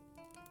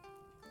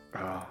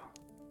 Ah.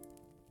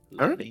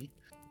 Lenny?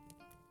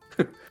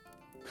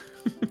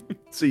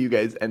 So you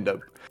guys end up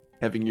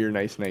having your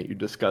nice night. You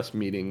discuss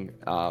meeting.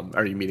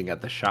 Are you meeting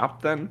at the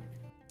shop then?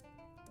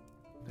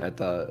 At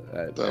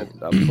at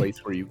a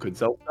place where you could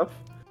sell stuff?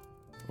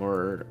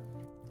 Or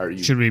are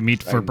you... Should we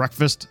meet for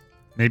breakfast?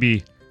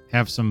 Maybe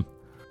have some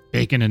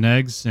bacon and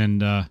eggs,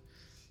 and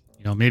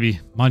maybe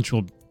Munch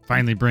will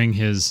finally bring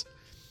his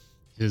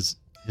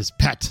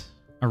pet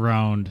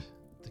around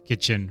the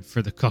kitchen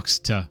for the cooks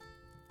to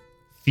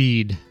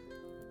feed.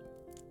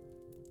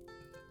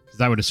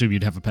 Because I would assume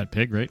you'd have a pet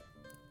pig, right?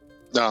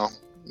 No.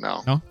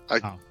 No?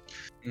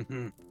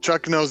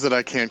 Chuck knows that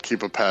I can't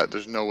keep a pet.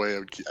 There's no way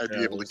I'd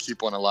be able to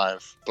keep one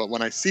alive. But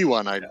when I see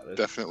one, I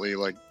definitely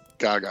like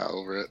gaga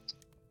over it.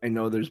 I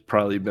know there's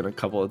probably been a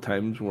couple of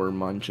times where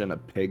Munch and a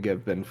pig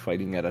have been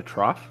fighting at a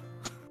trough.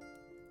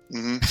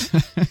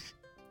 Mm-hmm.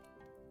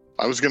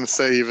 I was gonna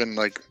say even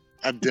like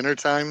at dinner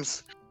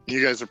times,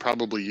 you guys are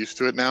probably used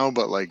to it now,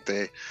 but like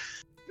they,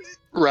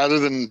 rather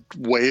than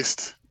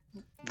waste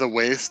the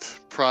waste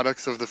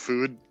products of the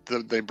food,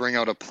 they bring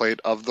out a plate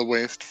of the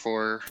waste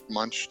for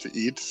Munch to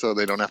eat, so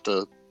they don't have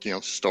to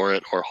store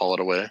it or haul it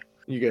away.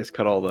 You guys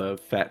cut all the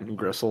fat and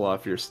gristle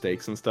off your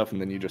steaks and stuff,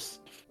 and then you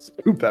just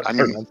scoop that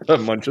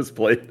onto Munch's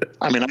plate.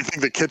 I mean, I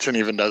think the kitchen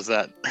even does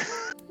that.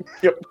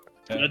 Yep.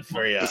 Good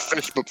for you.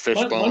 Fish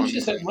bone.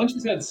 Munch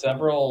has had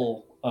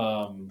several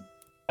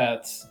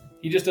pets.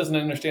 He just doesn't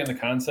understand the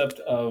concept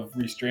of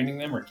restraining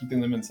them or keeping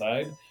them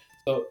inside.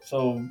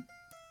 So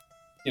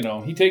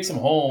he takes them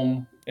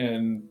home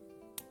and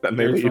Then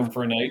they cared for leave. him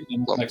for a night.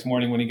 And the next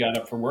morning when he got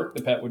up for work,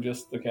 the pet would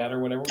the cat or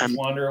whatever would just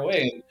wander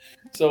away.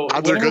 So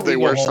odds are good they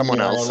were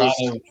someone else's.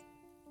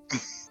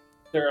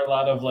 There are a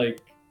lot of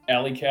like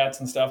alley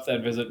cats and stuff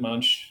that visit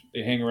Munch.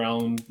 They hang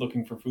around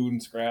looking for food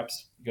and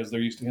scraps because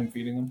they're used to him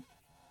feeding them.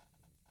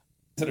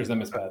 Considers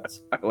them as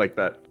pets. I like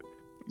that.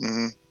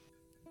 Mm-hmm.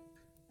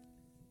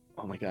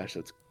 Oh my gosh,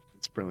 that's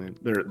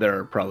brilliant. There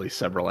are probably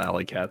several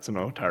alley cats in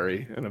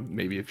Otari, and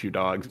maybe a few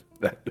dogs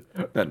that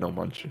know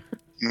Munch.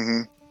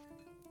 Mm-hmm.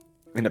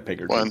 And a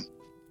pig or two. One.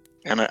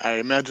 And I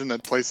imagine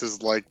that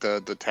places like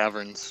the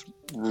taverns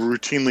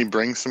routinely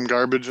bring some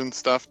garbage and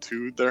stuff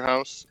to their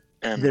house.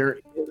 And There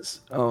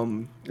is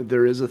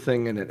a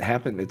thing, and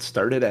it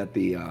started at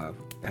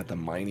the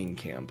mining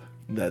camp.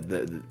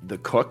 The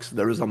cooks,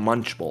 there was a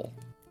Munch bowl.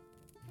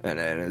 And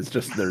it's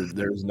just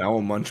there's now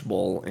a Munch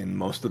bowl in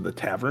most of the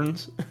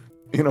taverns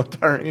in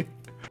Otari.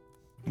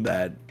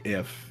 That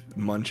if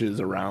Munch is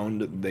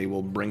around, they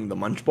will bring the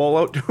Munch bowl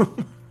out to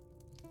him.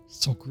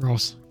 So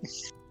gross.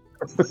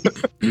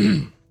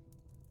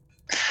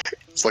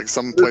 it's like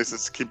some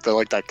places keep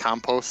that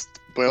compost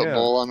Yeah.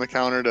 bowl on the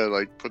counter to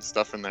like put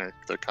stuff in their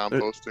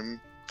composting.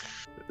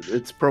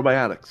 It's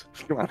probiotics.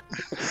 Come on.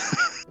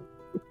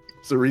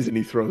 It's the reason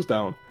he throws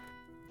down.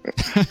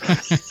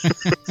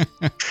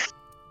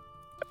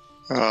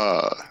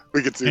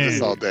 We could see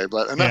this all day,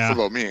 but enough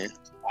about me.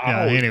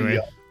 Yeah,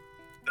 anyway.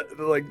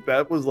 Like,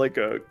 that was like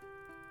a...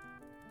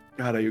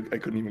 God, I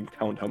couldn't even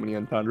count how many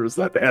entendres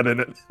that had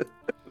in it. It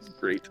was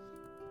great.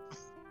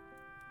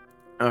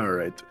 All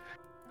right.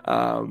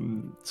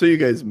 So you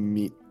guys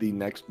meet the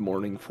next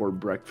morning for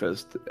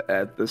breakfast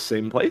at the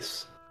same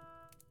place?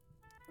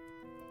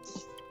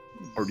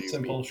 Or do you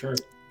Simple, meet? sure.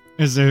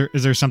 Is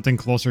there something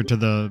closer to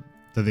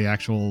the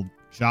actual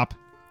shop?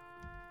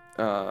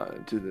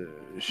 To the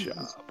shop.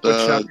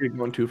 What shop are you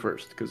going to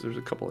first? Because there's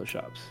a couple of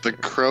shops. The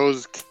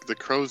crow's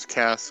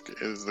cask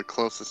is the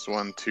closest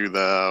one to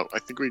the. I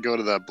think we go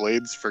to the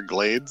Blades for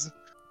Glades.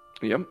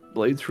 Yep,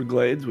 Blades for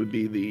Glades would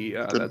be the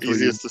that's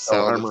easiest to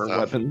sell armor and stuff.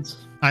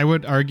 weapons. I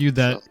would argue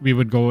that we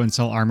would go and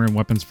sell armor and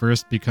weapons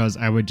first because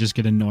I would just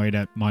get annoyed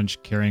at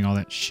Munch carrying all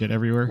that shit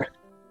everywhere.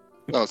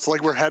 No, it's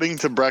like we're heading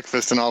to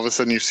breakfast, and all of a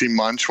sudden you see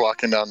Munch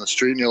walking down the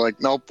street, and you're like,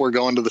 "Nope, we're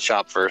going to the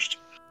shop first."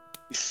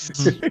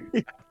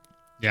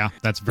 Yeah,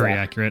 that's very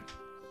accurate.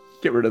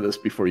 Get rid of this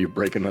before you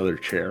break another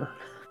chair.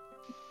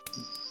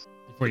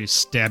 Before you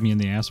stab me in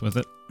the ass with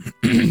it.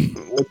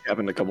 It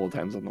happened a couple of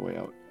times on the way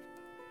out.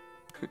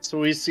 So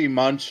we see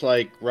Munch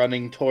like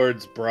running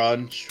towards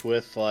brunch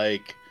with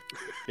like,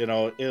 you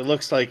know, it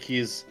looks like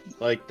he's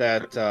like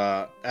that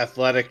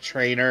athletic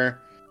trainer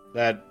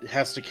that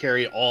has to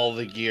carry all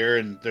the gear,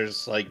 and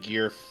there's like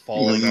gear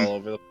falling all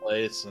over the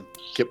place. And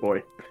Kit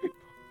Boy.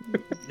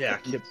 yeah,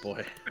 Kit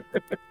Boy.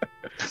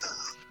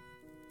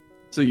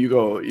 So you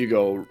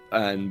go,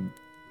 and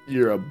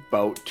you're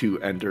about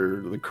to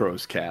enter the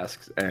crow's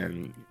casks,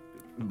 and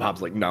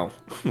Bob's like, "No,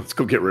 let's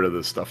go get rid of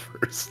this stuff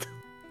first."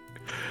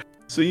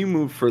 So you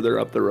move further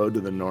up the road to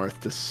the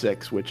north to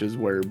 6, which is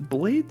where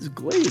Blades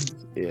Glades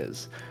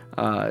is.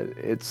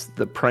 It's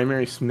the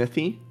primary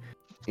smithy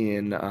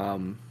in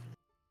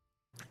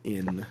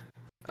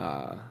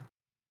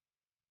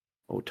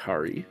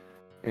Otari,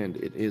 and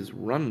it is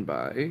run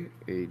by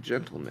a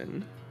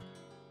gentleman.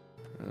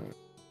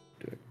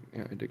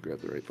 Yeah, I did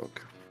grab the right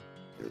book.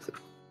 Where is it?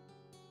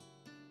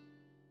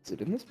 Is it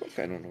in this book?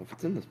 I don't know if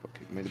it's in this book.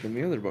 It might have been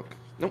the other book.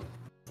 Nope,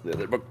 it's the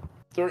other book.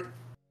 Sorry,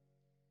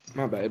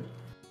 my bad.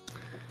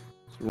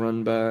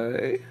 Run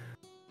by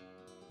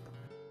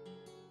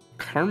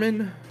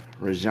Carmen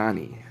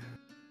Rajani.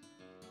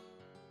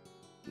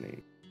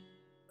 Name.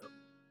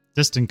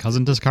 Distant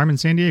cousin to Carmen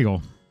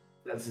Sandiego.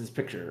 That's his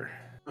picture.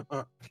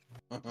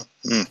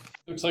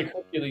 Looks like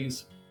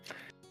Hercules.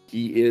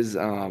 He is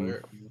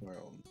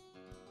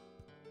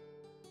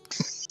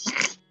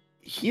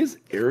he is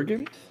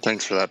arrogant.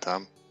 Thanks for that,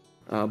 Tom.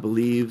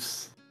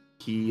 Believes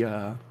he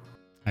I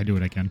do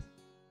what I can.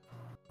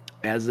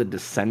 as a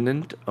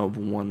descendant of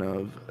one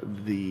of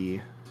the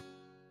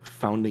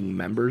founding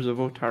members of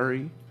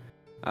Otari,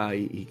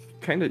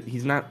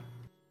 he's not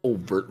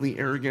overtly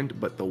arrogant,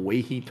 but the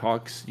way he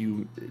talks,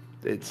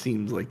 it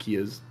seems like he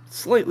is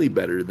slightly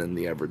better than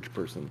the average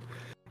person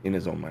in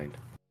his own mind.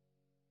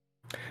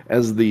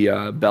 As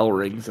the bell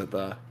rings at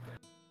the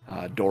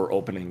door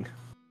opening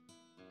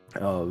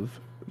of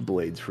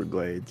Blades for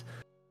Glades,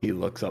 he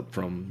looks up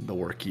from the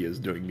work he is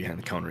doing behind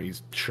the counter.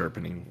 He's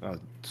sharpening a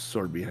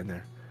sword behind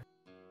there.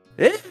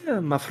 Hey,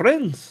 my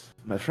friends.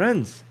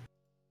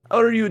 How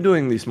are you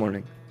doing this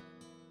morning?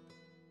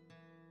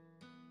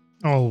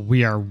 Oh,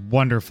 we are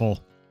wonderful.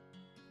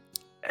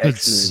 Good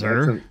sir.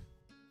 Excellent.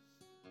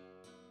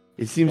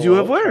 It seems you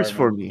have wares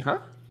for me, huh?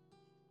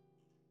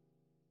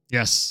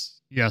 Yes,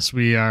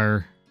 we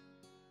are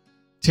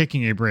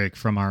taking a break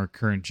from our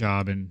current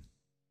job, and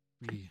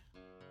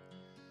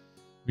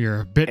we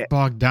are a bit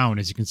bogged down,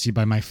 as you can see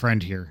by my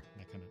friend here.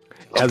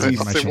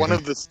 One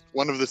of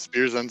the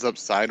spears ends up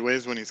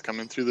sideways when he's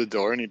coming through the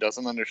door, and he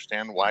doesn't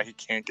understand why he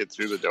can't get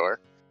through the door.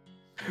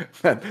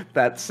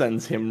 that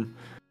sends him,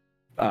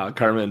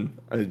 Carmen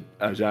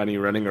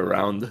Ajani, running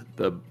around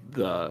the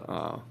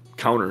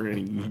counter, and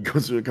he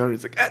goes to the counter.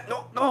 He's like,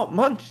 no,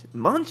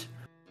 Munch.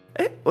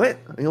 Hey, wait,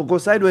 you'll go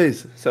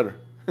sideways, sir.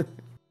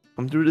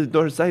 Come through the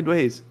door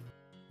sideways.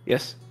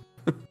 Yes.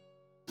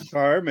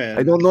 Carmen.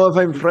 I don't know if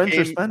I'm French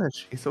or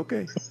Spanish. It's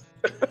okay.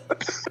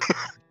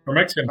 Or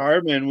Mexican.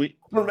 Carmen, we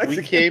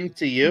came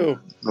to you.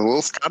 A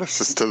little Scottish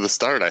is to the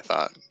start, I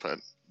thought, but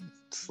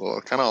it's a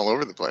little, kind of all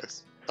over the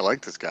place. I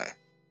like this guy.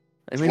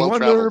 I mean,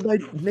 wanderer by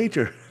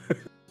nature.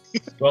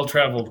 Well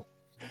traveled.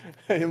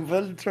 I am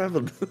well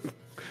traveled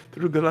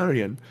through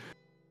Galarian.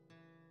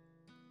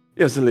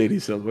 Yes, lady,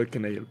 so what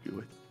can I help you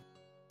with?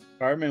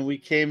 Carmen, we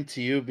came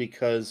to you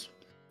because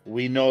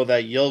we know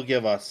that you'll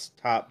give us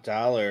top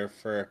dollar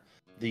for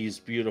these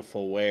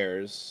beautiful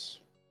wares.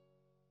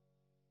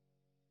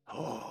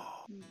 Oh.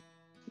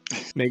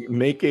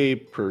 Make a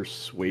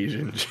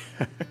persuasion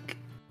check.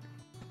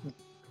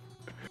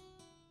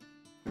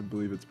 I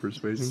believe it's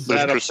persuasion.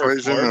 There's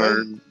persuasion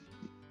or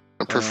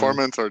a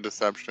performance or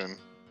deception,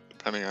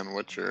 depending on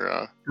what you're.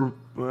 I'd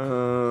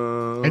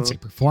say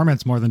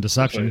performance more than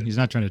deception. He's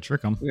not trying to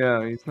trick him.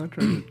 Yeah, he's not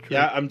trying to trick.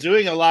 Yeah, I'm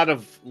doing a lot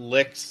of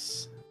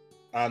licks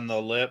on the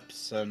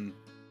lips and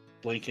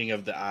blinking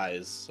of the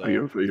eyes. So.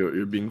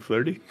 You're being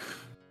flirty?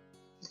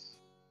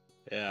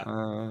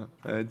 Yeah.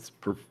 Is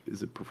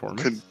it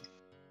performance?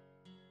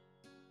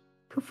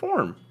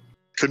 Perform.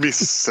 Could be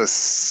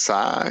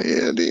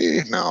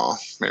society. No,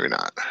 maybe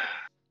not.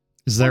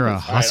 Is there a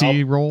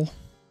hussy roll?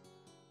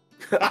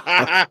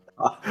 I'm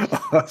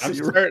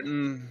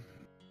starting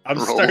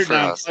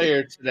on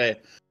fire today.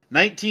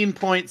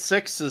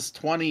 19.6 is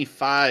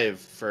 25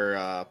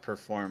 for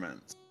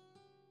performance.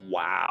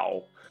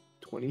 Wow.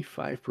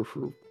 25 for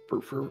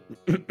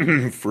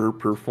performance. For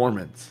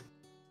performance?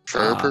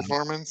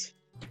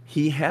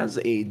 He has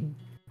a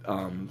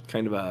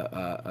kind of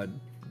a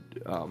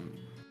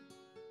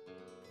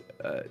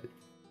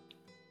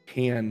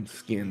tan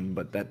skin,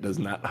 but that does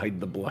not hide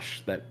the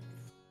blush that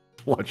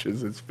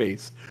flushes his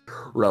face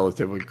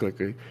relatively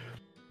quickly.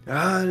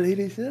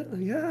 Ladies,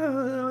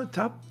 yeah,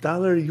 top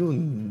dollar, you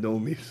know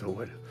me so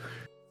well.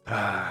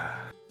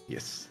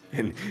 Yes.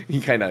 And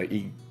he kind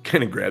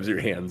of grabs your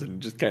hands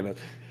and just kind of,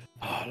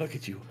 look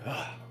at you.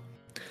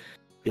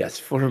 Yes,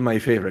 for my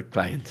favorite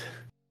client.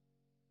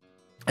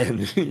 And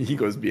he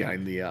goes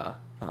behind the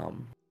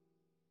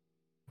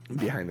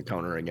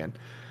counter again,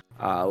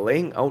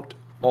 laying out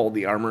all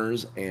the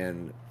armors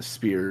and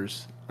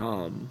spears.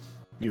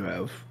 You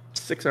have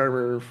 6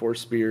 armor, 4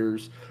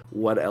 spears.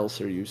 What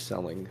else are you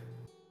selling?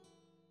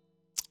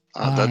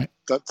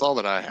 That's all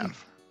that I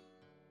have.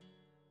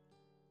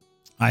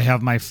 I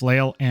have my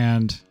flail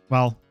and,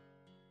 well,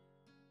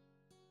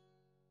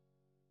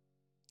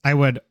 I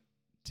would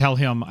tell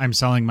him I'm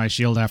selling my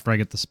shield after I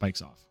get the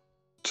spikes off.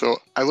 So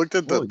I looked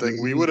at the Oh,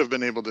 thing. We would have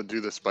been able to do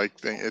the spike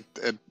thing.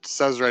 It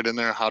says right in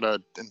there how to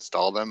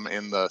install them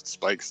in the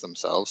spikes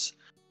themselves.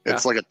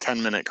 It's like a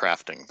 10-minute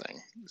crafting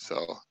thing.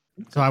 So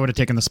I would have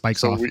taken the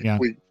spikes off.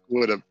 We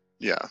would have,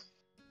 yeah.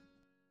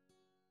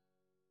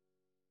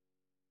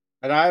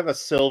 And I have a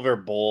silver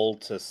bowl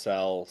to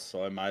sell,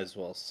 so I might as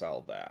well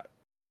sell that.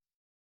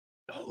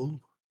 Oh,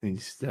 he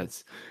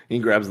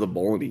grabs the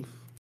bowl and he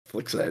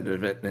flicks the edge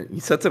of it. And he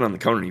sets it on the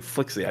counter and he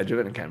flicks the edge of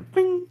it and kind of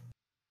bing.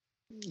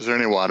 Is there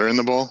any water in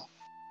the bowl?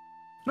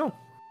 No,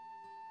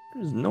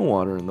 there's no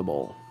water in the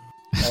bowl.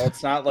 Oh,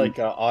 it's not like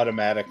an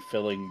automatic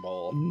filling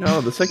bowl. No,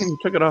 the second you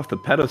took it off the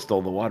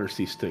pedestal, the water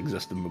ceased to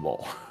exist in the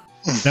bowl.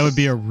 That would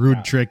be a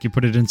rude trick. You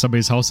put it in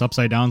somebody's house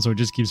upside down so it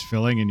just keeps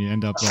filling and you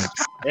end up like...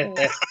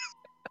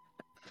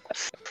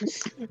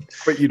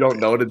 But you don't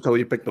know it until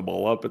you pick the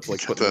bowl up. It's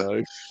like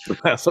putting the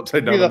glass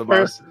upside down on the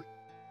bar.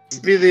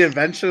 It'd be the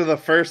invention of the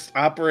first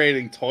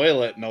operating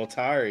toilet in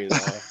Otari,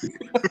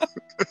 though.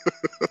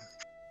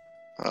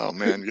 Oh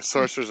man, your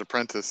Sorcerer's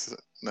Apprentice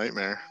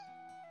nightmare.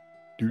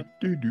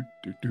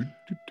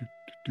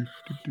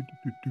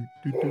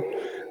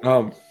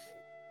 All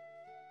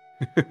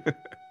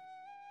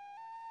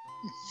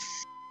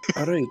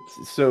right.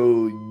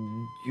 So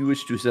you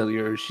wish to sell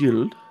your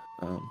shield?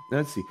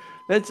 Let's see.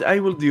 I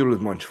will deal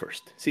with Munch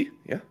first. See?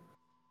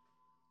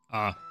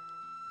 Yeah.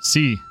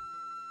 See.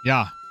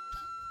 Yeah.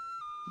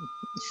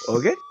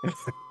 Okay.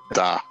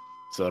 Da.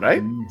 It's all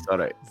right. It's all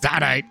right.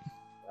 That right.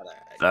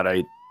 It's all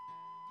right.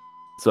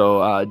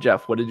 So,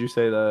 Jeff, what did you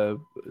say the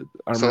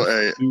armor?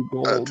 So 2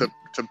 gold?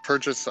 to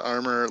purchase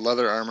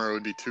leather armor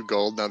would be 2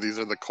 gold. Now these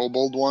are the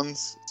kobold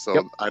ones,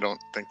 so I don't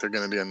think they're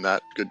going to be in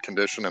that good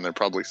condition, and they're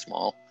probably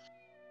small.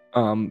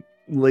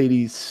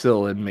 Lady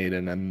Syl had made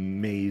an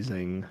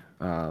amazing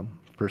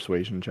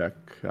persuasion check,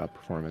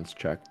 performance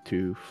check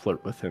to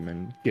flirt with him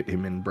and get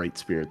him in bright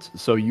spirits.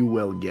 So you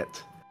will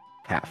get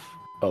half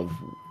of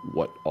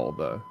what all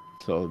the...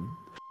 So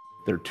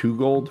they're 2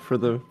 gold for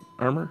the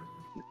armor?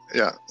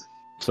 Yeah.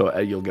 So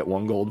you'll get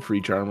 1 gold for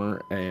each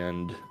armor,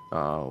 and...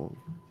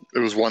 it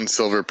was 1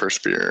 silver per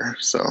spear,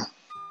 so...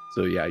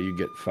 So yeah, you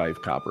get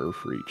 5 copper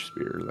for each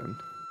spear then.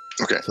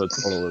 Okay. So a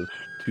total of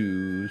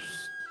 2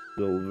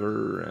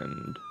 silver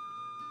and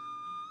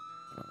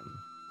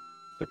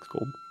 6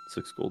 gold.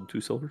 6 gold,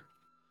 2 silver.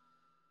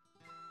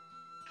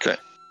 Okay.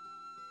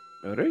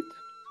 All right.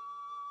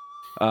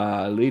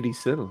 Lady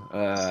Syl,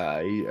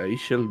 I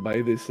shall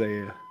buy this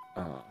the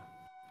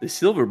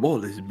silver bowl,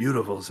 this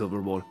beautiful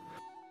silver bowl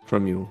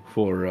from you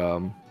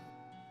for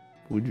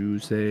would you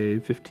say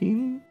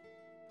 15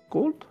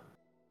 gold?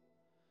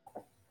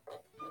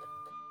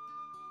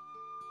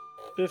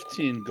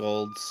 15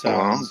 gold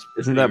sounds.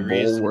 Isn't that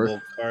pretty bowl worth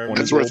reasonable, Carmen.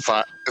 It's worth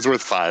 5. It's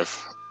worth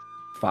 5.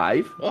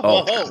 5?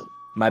 Oh,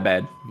 my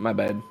bad.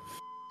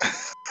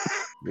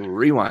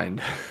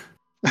 Rewind.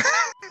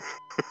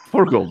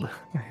 4 gold.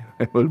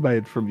 I will buy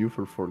it from you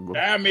for 4 gold.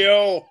 damn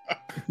you!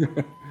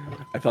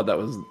 I thought that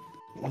was...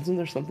 Wasn't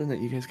there something that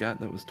you guys got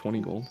that was 20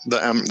 gold?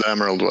 The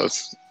emerald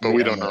was, but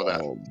we don't know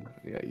that.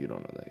 Yeah, you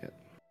don't know that yet.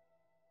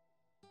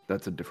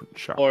 That's a different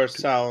shop. Or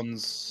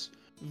sounds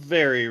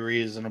very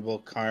reasonable,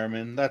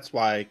 Carmen. That's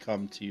why I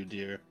come to you,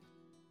 dear.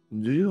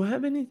 Do you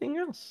have anything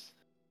else?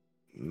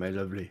 My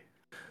lovely.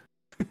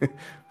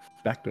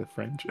 Back to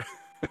French.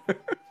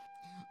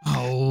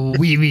 Oh,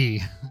 wee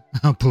wee.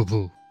 Poo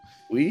poo.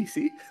 We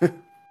see?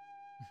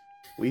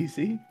 We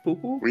see? Poo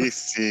poo? We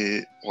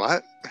see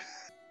what?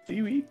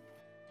 See we?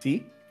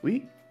 See?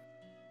 We?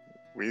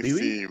 We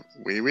Wee-wee?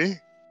 see wee.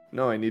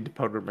 No, I need to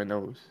powder my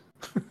nose.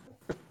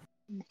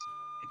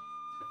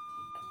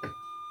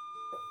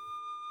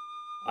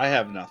 I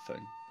have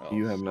nothing else.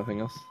 You have nothing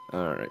else?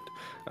 Alright.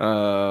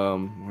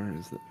 Where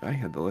is it? I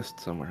had the list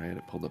somewhere. I had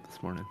it pulled up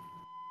this morning.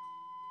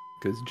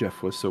 Because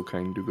Jeff was so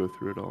kind to go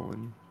through it all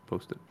and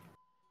post it.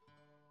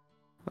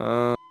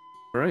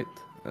 Alright.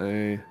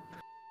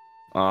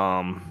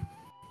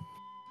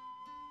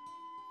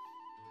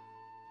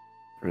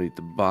 Right,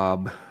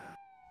 Bob.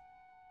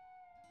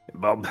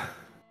 Bob.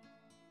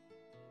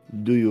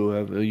 Do you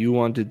have... You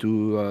wanted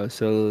to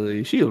sell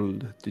a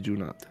shield, did you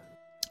not?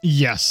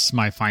 Yes,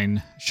 my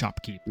fine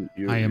shopkeep.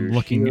 I am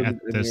looking shield at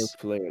and your this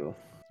flail.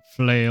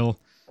 flail.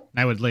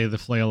 I would lay the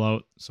flail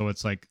out so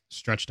it's like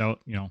stretched out,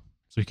 so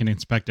you can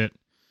inspect it,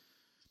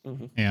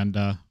 and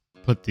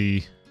put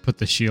the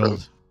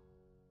shield.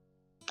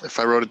 If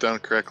I wrote it down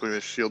correctly,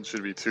 the shield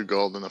should be 2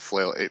 gold and the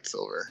flail 8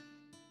 silver.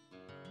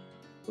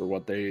 For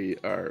what they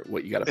are,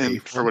 what you got to pay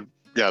And for what?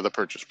 Yeah, the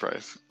purchase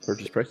price.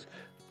 Purchase price.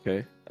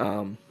 Okay.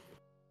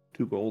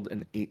 2 gold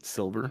and 8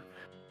 silver.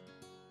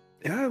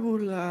 Yeah,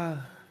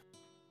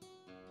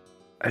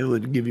 I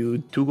would give you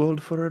 2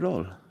 gold for it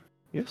all.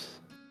 Yes.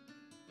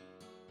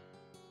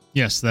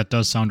 Yes, that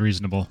does sound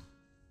reasonable.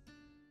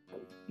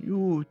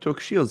 You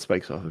took shield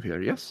spikes off of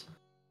here, yes?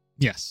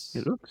 Yes.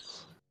 It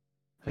looks.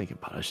 I can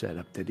polish that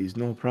up, Teddy's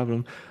no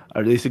problem.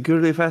 Are they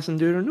securely fastened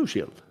to your new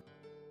shield?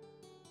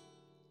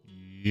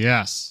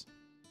 Yes.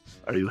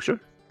 Are you sure?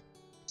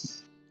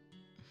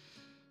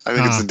 I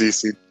think it's a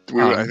DC.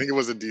 I think it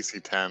was a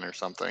DC 10 or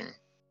something,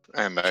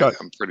 and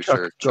I'm pretty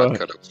sure Chuck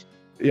could have.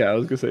 Yeah, I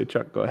was gonna say,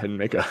 Chuck, go ahead and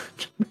make a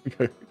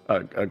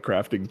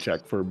crafting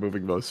check for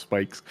moving those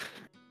spikes.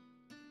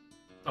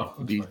 Oh,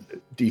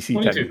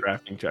 DC 10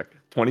 crafting check.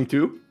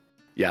 22?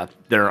 Yeah,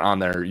 they're on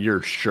there.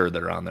 You're sure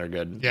they're on there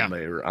good. Yeah.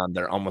 They were on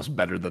there almost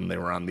better than they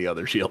were on the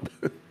other shield.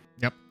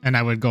 Yep. And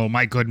I would go,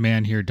 my good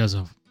man here does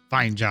a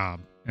fine job,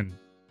 and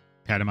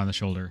pat him on the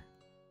shoulder.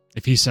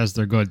 If he says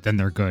they're good, then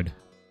they're good.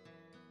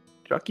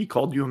 Chucky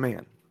called you a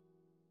man.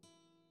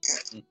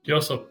 You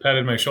also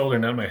patted my shoulder,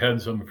 not my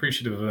head, so I'm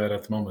appreciative of that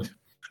at the moment.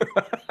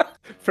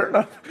 Fair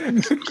enough.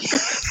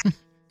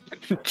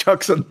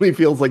 Chuck suddenly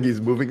feels like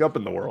he's moving up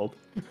in the world.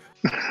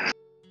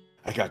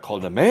 I got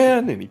called a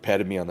man, and he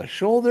patted me on the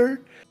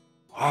shoulder.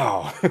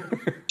 Wow.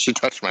 She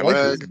touched my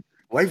leg.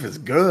 Life is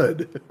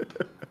good.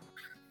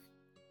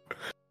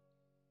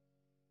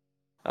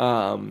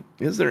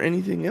 Is there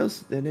anything else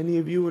that any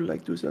of you would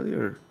like to sell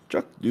here?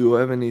 Chuck, do you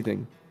have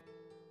anything?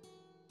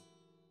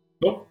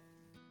 Nope.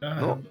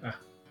 No.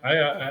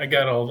 I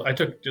got all. I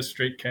took just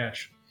straight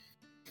cash.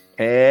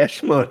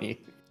 Cash money.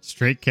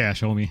 Straight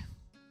cash, homie.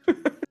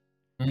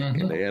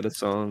 Can I add a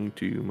song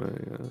to my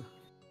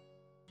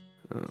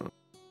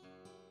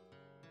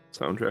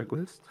soundtrack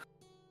list?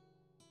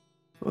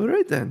 All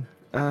right then.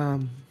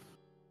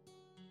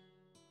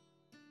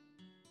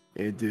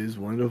 It is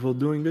wonderful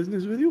doing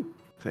business with you.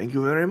 Thank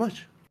you very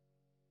much.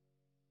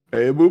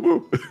 Hey, boo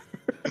boo.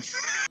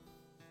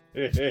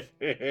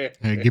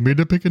 Hey, give me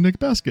the picnic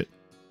basket.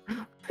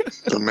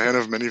 The man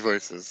of many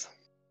voices.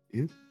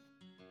 Yes.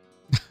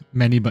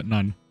 Many but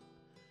none.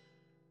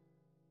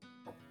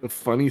 The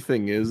funny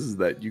thing is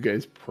that you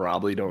guys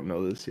probably don't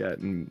know this yet,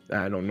 and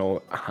I don't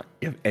know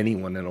if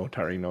anyone in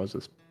Otari knows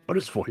this, but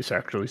his voice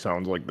actually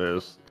sounds like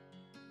this.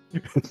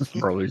 It's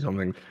probably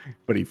something,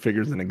 but he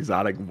figures an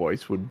exotic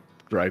voice would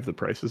drive the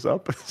prices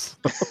up.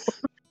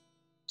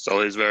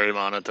 So he's very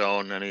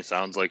monotone, and he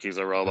sounds like he's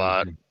a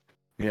robot.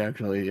 He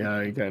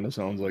kind of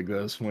sounds like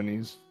this when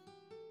he's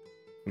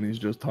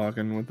just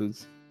talking with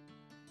his.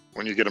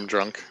 When you get him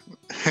drunk,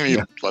 and he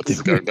lets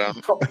his guard down.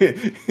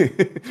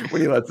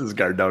 When he lets his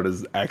guard down,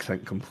 his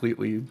accent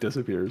completely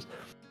disappears.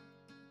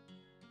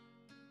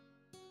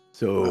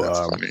 So that's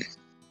funny.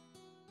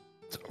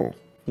 So,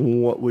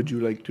 what would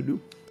you like to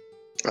do?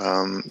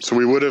 So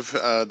we would have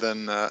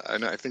then.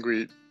 I think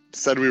we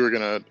said we were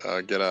gonna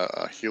get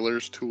a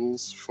healer's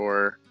tools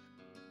for,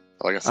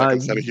 like a second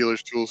set of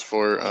healer's tools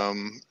for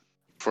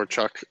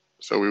Chuck.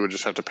 So we would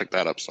just have to pick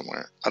that up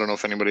somewhere. I don't know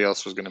if anybody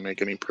else was gonna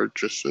make any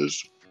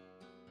purchases.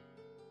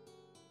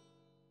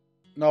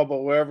 No, but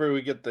wherever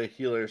we get the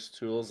healer's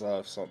tools, I'll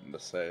have something to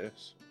say.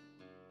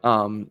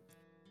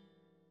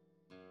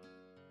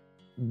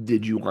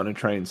 Did you want to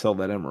try and sell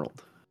that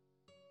emerald?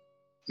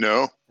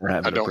 No,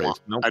 I don't want.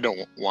 I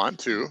don't want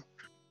to.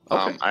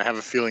 Okay. I have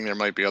a feeling there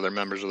might be other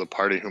members of the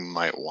party who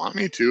might want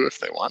me to if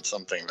they want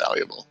something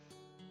valuable.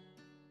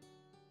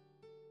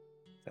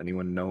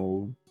 Anyone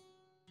know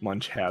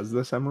Munch has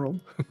this emerald?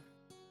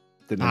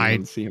 Did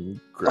anyone see him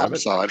grab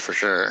it? Saw it for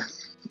sure.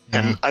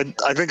 Yeah. And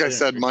I think I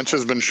said Munch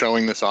has been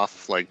showing this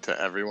off like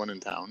to everyone in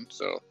town.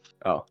 So.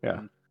 Oh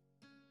yeah.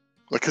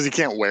 Because he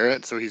can't wear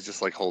it, so he's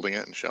just like holding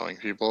it and showing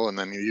people, and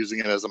then he's using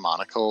it as a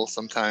monocle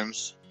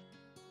sometimes.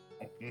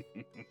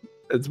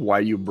 That's why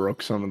you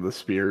broke some of the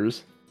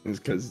spears, is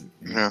because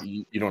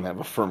you don't have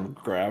a firm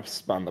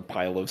grasp on the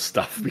pile of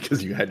stuff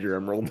because you had your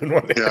emerald in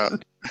one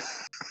hand.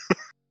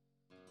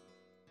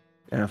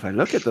 And if I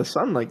look at the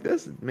sun like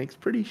this, it makes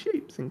pretty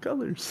shapes and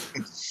colors.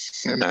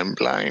 And I'm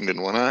blind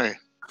in one eye.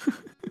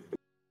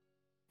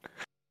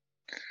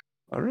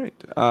 All right.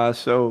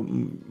 So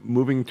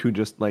moving to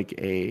just like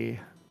a...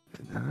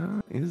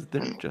 is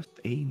there just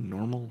a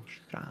normal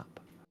shop?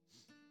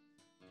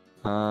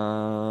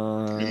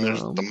 I mean,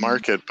 there's the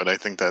market, but I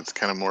think that's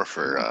kind of more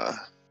for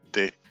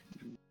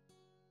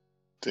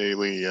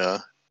daily...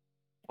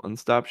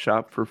 One-stop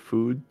shop for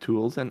food,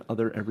 tools, and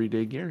other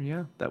everyday gear.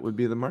 Yeah, that would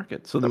be the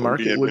market. So the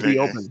market would be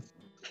open.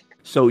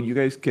 So you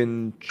guys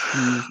can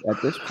choose at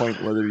this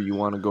point whether you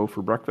want to go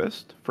for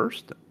breakfast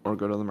first or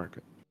go to the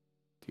market.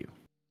 To you.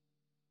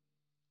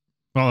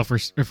 Well, if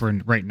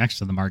we're right next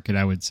to the market,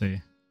 I would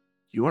say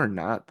You are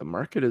not. The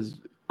market is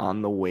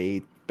on the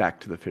way back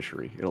to the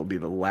fishery. It'll be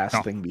the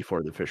last thing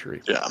before the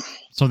fishery. Yeah.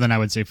 So then I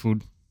would say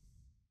food.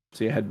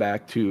 So you head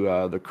back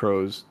to the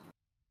Crow's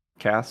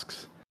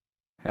casks,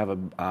 have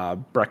a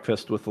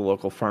breakfast with the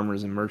local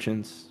farmers and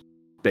merchants.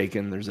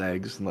 Bacon, there's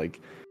eggs. Like,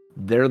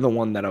 they're the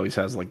one that always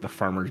has like the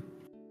farmer's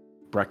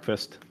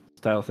breakfast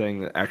style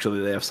thing.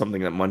 Actually, they have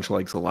something that Munch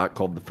likes a lot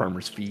called the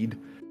farmer's feed,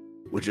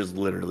 which is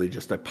literally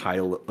just a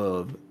pile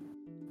of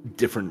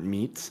different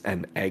meats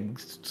and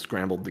eggs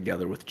scrambled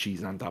together with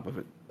cheese on top of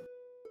it.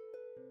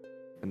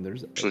 And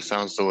Actually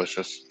sounds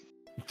delicious.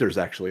 there's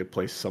actually a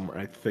place somewhere.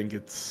 I think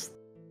it's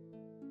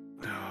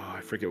I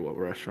forget what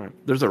restaurant.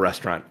 There's a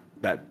restaurant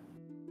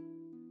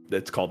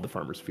that's called the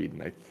Farmer's Feed,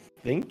 and I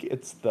think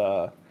it's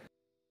the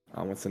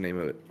what's the name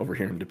of it over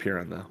here in De Pere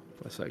on the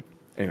west side.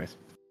 Anyways,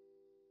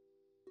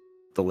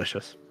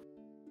 delicious.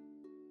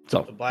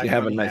 So The Black you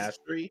have a Honey nice,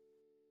 Hatchery.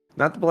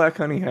 not the Black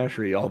Honey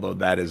Hatchery, although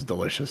that is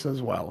delicious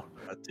as well.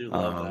 I do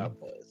love that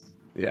place.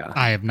 Yeah,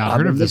 I have not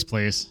heard of this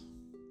place.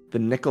 the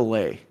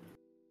Nicolay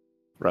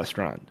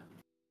restaurant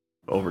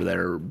over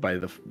there by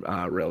the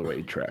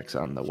railway tracks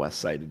on the west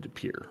side of De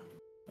Pere.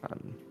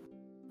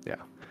 Yeah,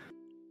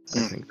 I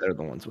think they're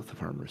the ones with the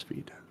Farmer's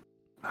Feed.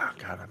 Oh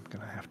God, I'm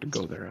gonna have to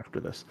go there after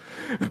this.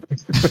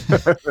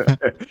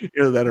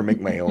 Either that or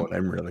make my own.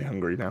 I'm really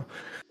hungry now.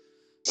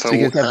 So,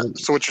 you guys have-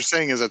 so what you're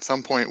saying is at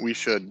some point we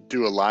should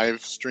do a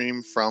live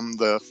stream from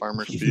the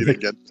Farmer's Feed and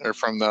get, or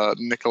from the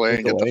Nicolay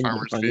and get the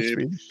Farmer's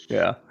Feed.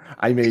 Yeah,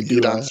 I may do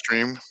Eat on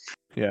stream.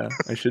 Yeah,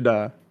 I should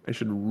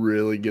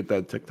really get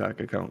that TikTok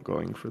account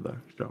going for the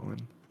show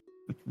and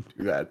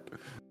do that.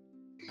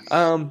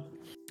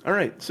 All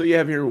right, so you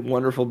have your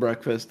wonderful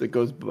breakfast that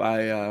goes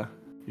by.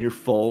 You're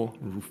full,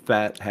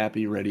 fat,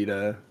 happy, ready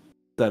to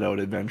set out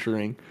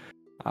adventuring.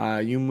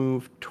 You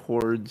move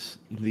towards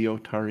the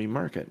Otari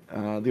Market.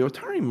 The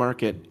Otari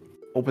Market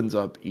opens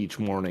up each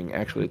morning.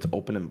 Actually, it's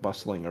open and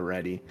bustling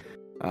already.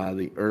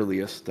 The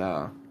earliest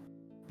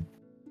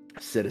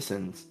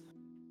citizens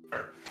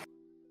are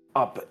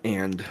up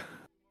and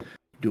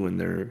doing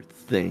their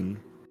thing,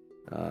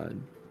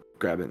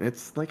 grabbing.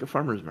 It's like a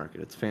farmer's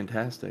market. It's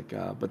fantastic.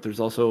 But there's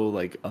also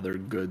like other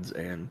goods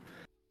and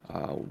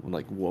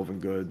like woven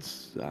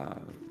goods,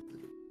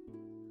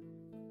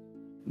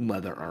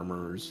 leather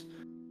armors,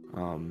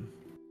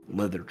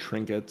 leather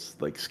trinkets,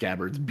 like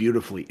scabbards,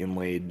 beautifully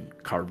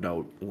inlaid, carved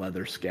out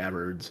leather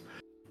scabbards,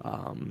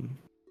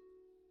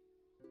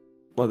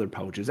 leather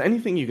pouches,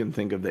 anything you can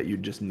think of that you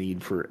just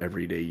need for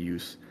everyday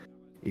use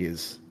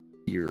is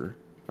here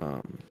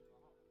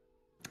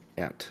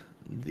at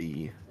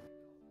the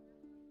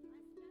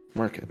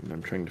market. And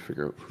I'm trying to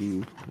figure out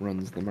who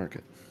runs the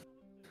market.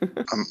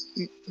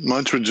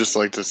 Munch would just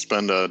like to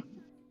spend a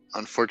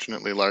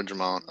unfortunately large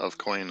amount of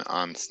coin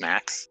on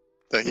snacks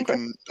that he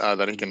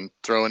can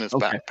throw in his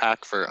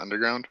backpack for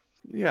underground.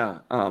 Yeah.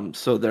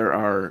 So there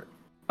are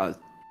a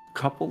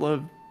couple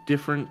of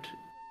different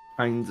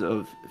kinds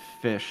of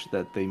fish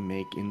that they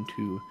make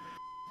into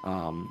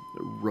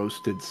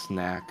roasted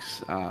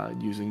snacks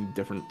using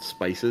different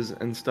spices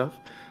and stuff.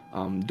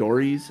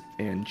 Dory's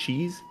and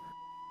Chee's.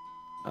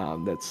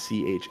 That's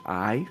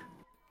CHI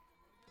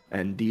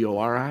and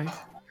DORI.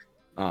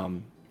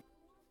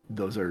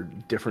 Those are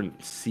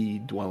different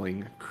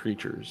sea-dwelling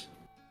creatures.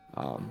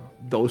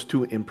 Those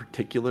two in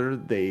particular,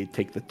 they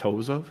take the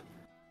toes of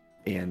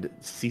and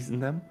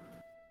season them.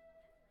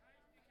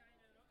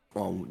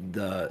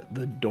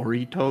 The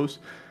Dory toes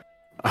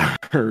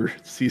are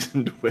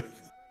seasoned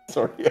with.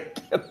 Sorry, I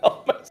can't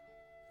help myself.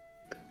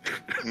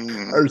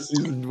 Are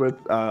seasoned with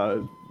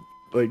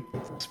like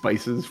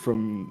spices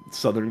from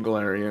Southern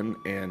Galarian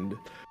and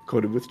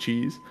coated with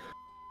cheese.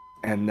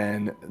 And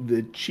then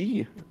the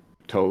Chee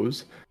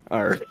toes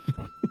are.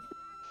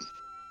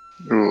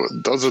 Ooh,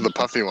 those are the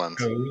puffy ones.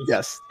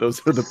 Yes,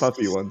 those are the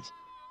puffy ones.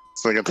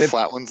 So they got the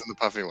flat ones and the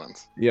puffy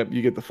ones. Yep,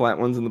 you get the flat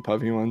ones and the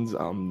puffy ones.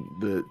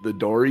 The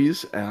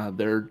Dories,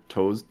 their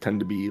toes tend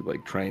to be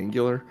like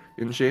triangular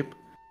in shape.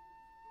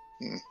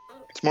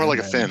 It's more like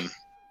a fin.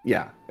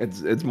 Yeah,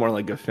 it's more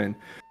like a fin.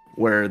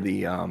 Where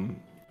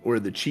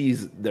the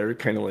Chees, they're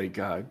kind of like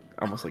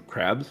almost like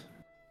crabs,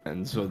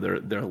 and so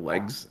their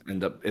legs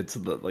end up. It's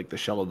the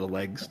shell of the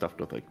leg stuffed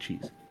with like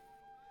cheese.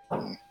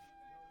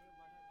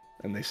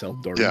 And they sell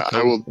Dory. Yeah,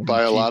 I will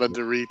buy a lot of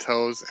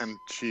Doritos and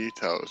Chee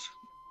toes.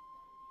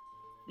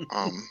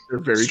 They're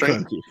very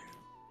crunchy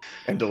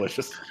and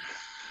delicious.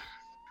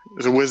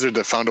 There's a wizard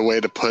that found a way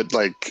to put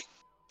like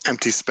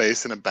empty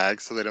space in a bag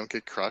so they don't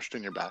get crushed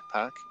in your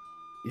backpack.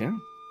 Yeah,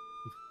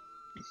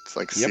 it's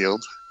like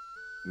sealed.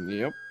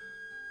 Yep.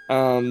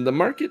 The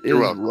market is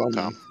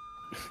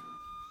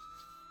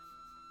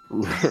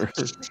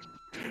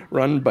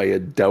run by a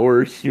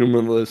dour,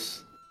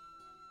 humorless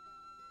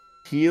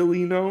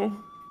Helino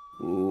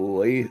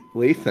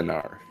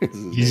Lathanar.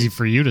 Easy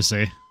for you to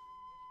say.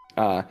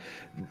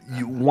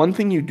 One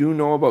thing you do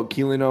know about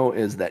Keelino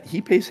is that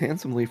he pays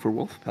handsomely for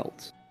wolf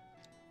pelts.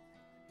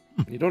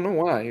 You don't know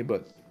why,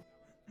 but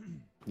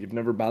you've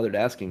never bothered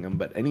asking him.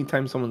 But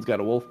anytime someone's got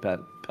a wolf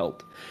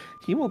pelt,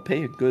 he will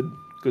pay a good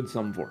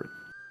sum for it.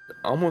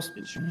 almost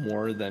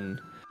more than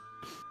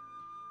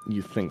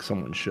you think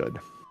someone should.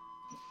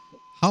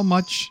 How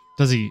much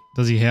does he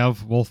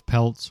have wolf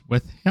pelts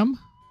with him?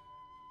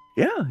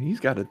 Yeah, he's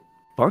got a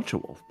bunch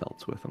of wolf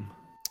pelts with him.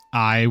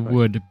 I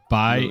would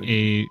buy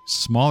really- a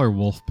smaller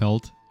wolf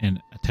pelt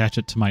and attach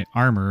it to my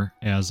armor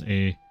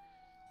to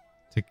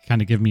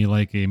kind of give me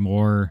like a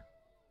more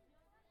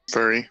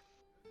Furry.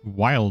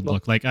 wild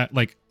look, like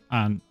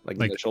on Like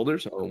the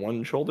shoulders or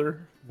one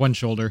shoulder. one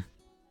shoulder.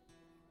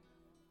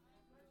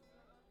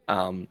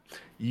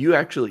 You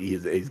actually,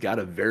 he's got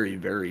a very,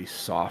 very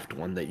soft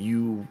one that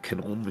you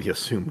can only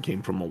assume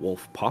came from a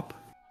wolf pup.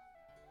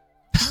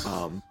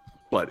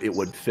 But it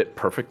would fit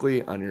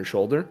perfectly on your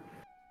shoulder.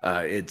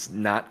 It's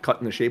not cut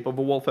in the shape of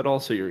a wolf at all,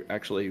 so you're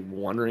actually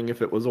wondering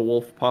if it was a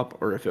wolf pup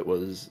or if it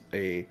was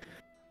a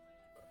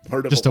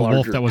part of Just a wolf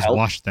larger that was pelt.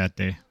 washed that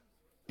day.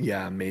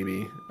 Yeah,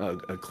 maybe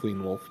a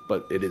clean wolf,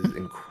 but it is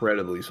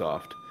incredibly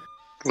soft.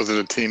 Was it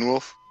a teen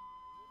wolf?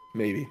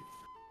 Maybe.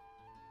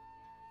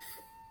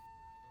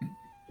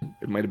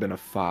 It might have been a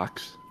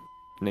fox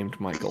named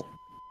Michael.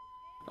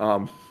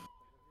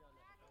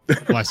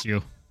 Bless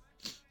you.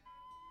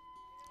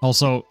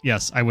 Also,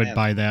 yes, I would Man.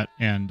 buy that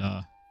and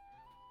The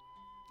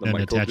And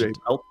Michael attach J. it.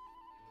 Pelt.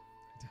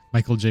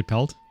 Michael J.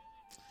 Pelt.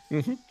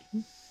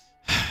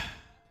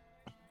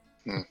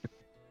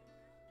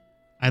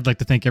 I'd like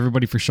to thank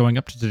everybody for showing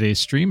up to today's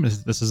stream.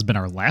 This has been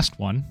our last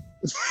one.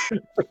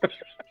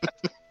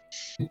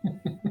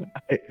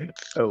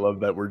 I love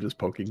that we're just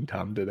poking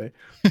Tom today.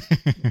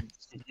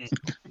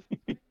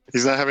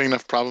 He's not having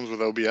enough problems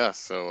with OBS,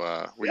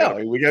 so we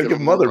gotta give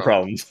him other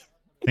problems.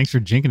 Thanks for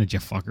jinking it, you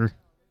fucker.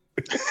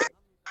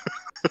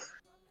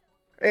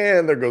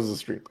 And there goes the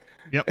stream.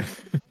 Yep.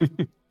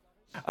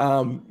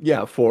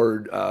 Yeah,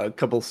 for a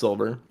couple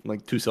silver,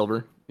 like 2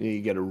 silver,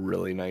 you get a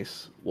really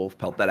nice wolf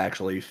pelt that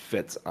actually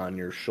fits on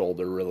your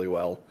shoulder really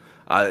well.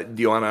 Do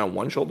you want it on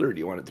one shoulder or do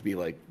you want it to be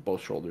like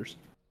both shoulders?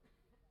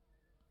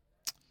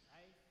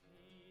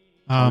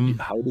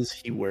 How does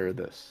he wear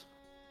this?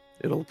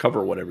 It'll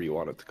cover whatever you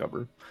want it to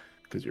cover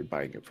because you're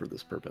buying it for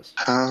this purpose.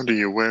 How do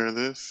you wear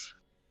this?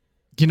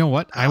 You know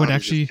what? I would How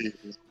does actually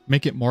it be-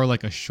 make it more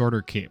like a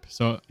shorter cape.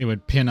 So it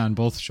would pin on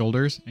both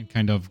shoulders and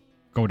kind of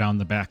go down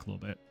the back a little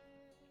bit.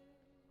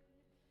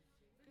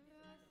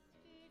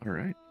 All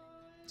right.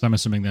 So I'm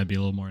assuming that'd be a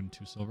little more than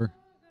 2 silver.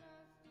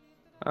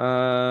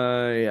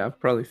 Yeah,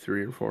 probably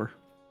 3 or 4.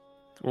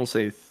 We'll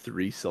say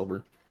 3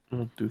 silver.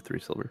 We'll do 3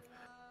 silver.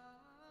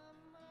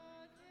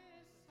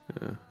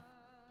 Yeah.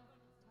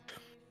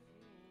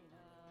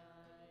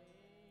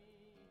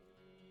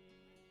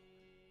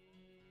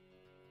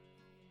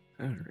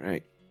 All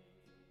right.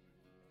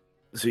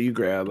 So you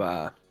grab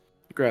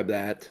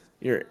that.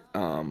 You're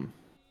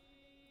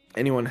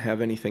anyone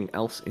have anything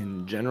else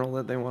in general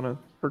that they want to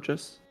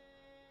purchase?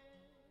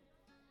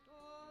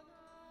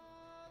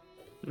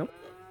 Nope.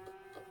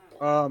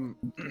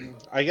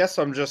 I guess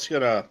I'm just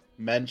gonna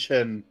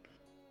mention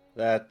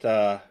that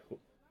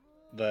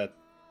that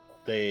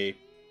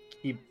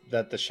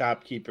the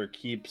shopkeeper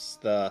keeps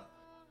the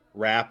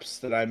wraps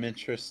that I'm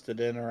interested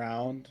in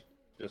around.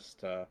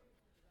 Just kind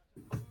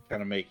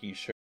of making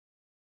sure.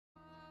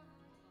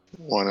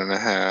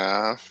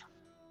 1.5.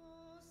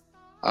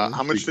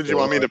 How much did you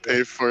want me to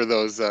pay for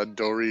those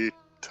Dory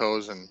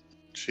toes and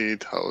Chee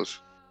toes?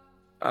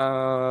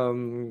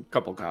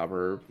 Couple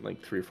copper,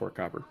 like 3 or 4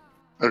 copper.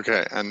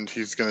 Okay, and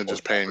he's gonna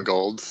just pay in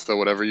gold. So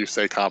whatever you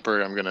say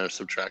copper, I'm gonna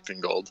subtract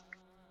in gold.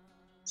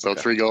 So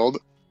Okay. 3 gold.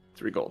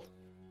 3 gold.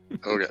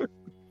 Okay.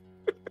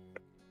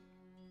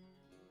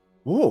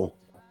 Whoa.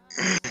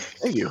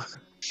 Thank you.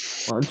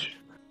 Lunch.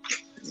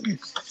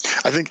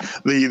 I think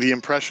the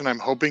impression I'm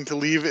hoping to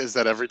leave is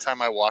that every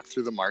time I walk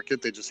through the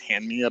market, they just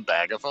hand me a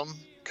bag of them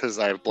because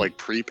I've like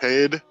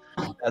prepaid.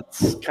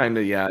 That's kind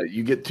of, yeah.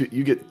 You get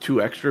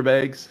 2 extra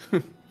bags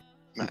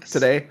Nice.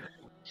 today,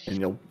 and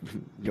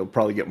you'll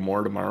probably get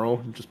more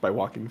tomorrow just by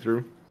walking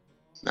through.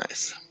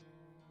 Nice.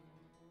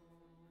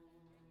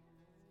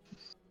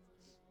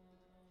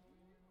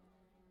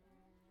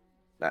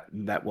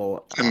 That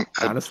will And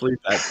honestly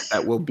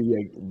that will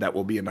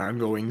be an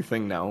ongoing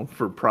thing now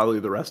for probably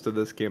the rest of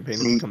this campaign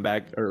to come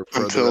back, or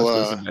for Until, the rest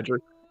of this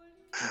adventure.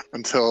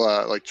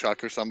 until like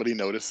Chuck or somebody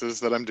notices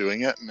that I'm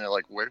doing it, and they're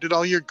like, "Where did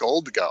all your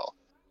gold go?"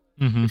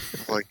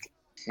 Mm-hmm. Like,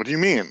 what do you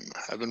mean?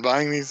 I've been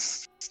buying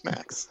these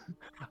snacks.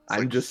 I'm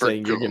like, just for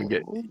saying you're gonna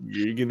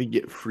gold.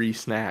 get free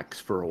snacks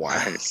for a while.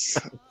 Nice.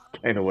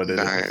 Kind of what it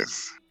is.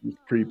 Nice. You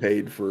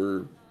prepaid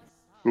for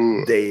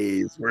Ooh,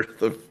 days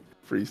worth of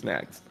free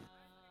snacks.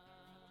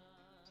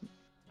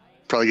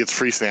 probably gets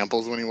free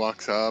samples when he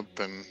walks up,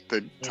 and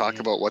they talk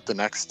about what the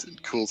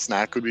next cool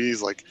snack would be.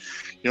 He's like,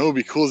 you know, what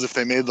would be cool is if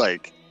they made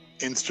like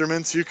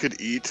instruments you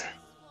could eat.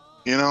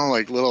 You know,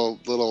 like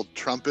little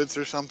trumpets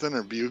or something,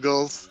 or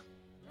bugles.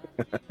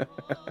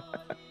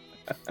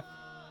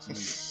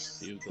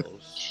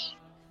 Bugles.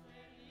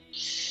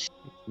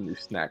 New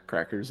snack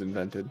crackers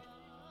invented.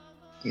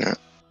 Yeah.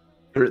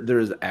 There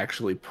is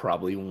actually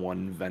probably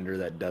one vendor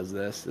that does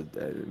this.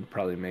 That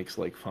probably makes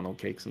like funnel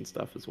cakes and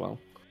stuff as well.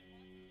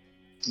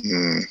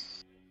 Mm.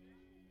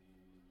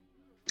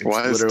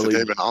 Why has literally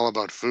today been all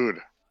about food?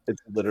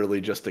 it's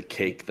literally just a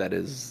cake that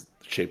is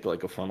shaped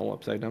like a funnel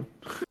upside down.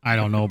 I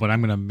don't know, but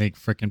I'm gonna make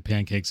frickin'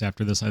 pancakes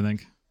after this. I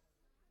think.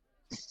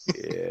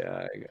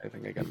 Yeah, I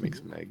think I gotta make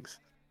some eggs,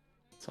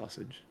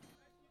 sausage,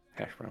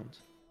 hash browns.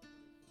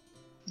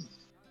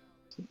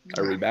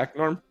 Are we back,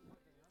 Norm?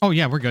 Oh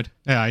yeah, we're good.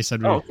 Yeah, I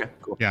said we. Oh, okay,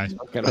 cool. Yeah, I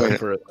was kind of waiting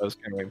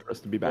for us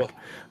to be back.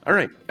 All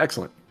right,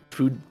 excellent.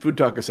 Food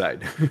talk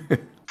aside.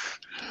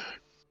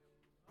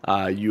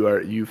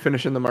 You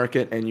finish in the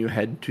market and you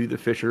head to the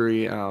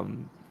fishery.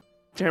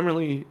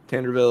 Generally,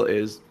 Tanderville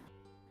is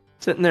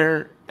sitting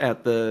there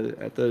at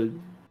the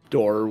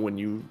door when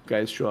you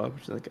guys show up.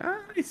 She's like,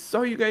 I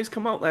saw you guys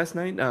come out last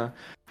night.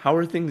 How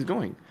are things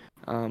going?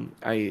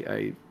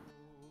 I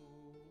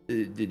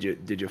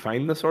did you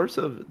find the source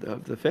of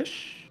the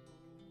fish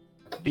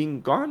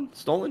being gone,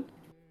 stolen?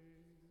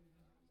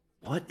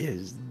 What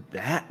is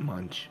that,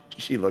 Munch?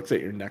 She looks at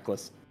your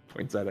necklace,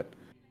 points at it.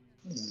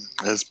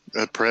 It's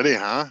pretty,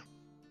 huh?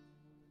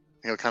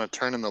 He'll kind of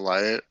turn in the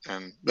light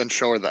and then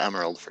show her the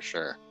emerald for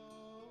sure.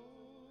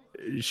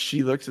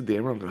 She looks at the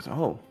emerald and goes,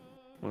 oh,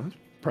 well, that's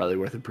probably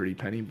worth a pretty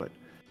penny, but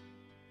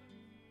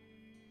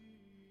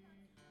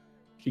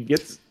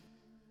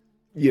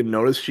you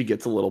notice she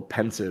gets a little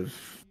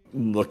pensive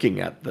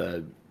looking at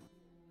the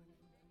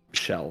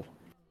shell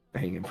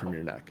hanging from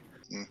your neck.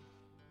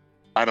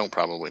 I don't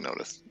probably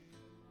notice.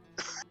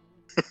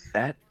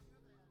 That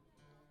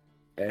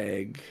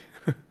egg.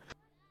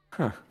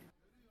 Huh.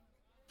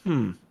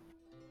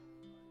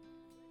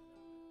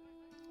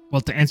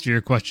 Well, to answer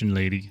your question,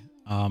 lady,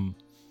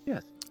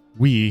 Yes.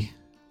 we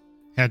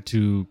had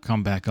to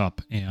come back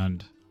up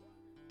and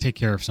take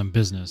care of some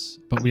business,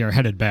 but we are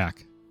headed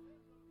back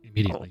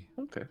immediately.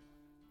 Oh, okay.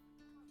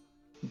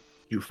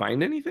 You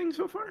find anything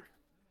so far?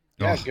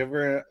 Yeah, Oh. give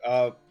her,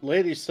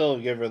 Lady Still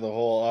give her the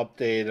whole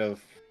update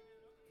of,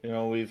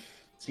 we've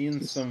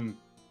seen some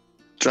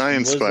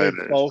Giant lizard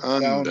spider. folk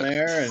down Undead.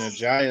 there and a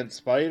giant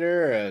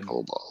spider, and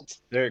Kobolds.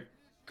 there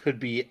could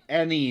be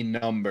any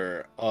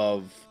number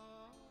of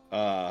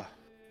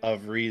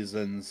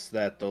reasons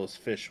that those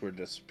fish were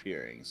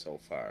disappearing so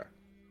far.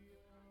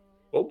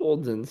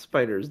 Kobolds and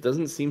spiders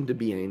doesn't seem to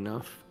be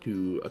enough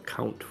to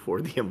account for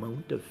the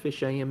amount of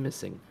fish I am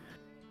missing.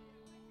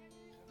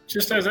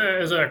 Just as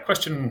a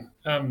question,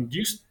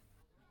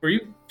 were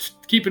you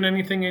keeping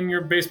anything in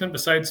your basement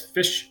besides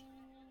fish?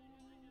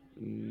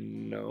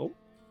 No.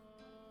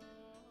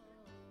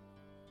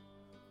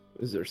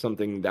 Is there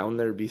something down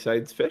there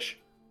besides fish?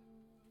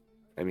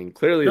 I mean,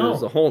 clearly No,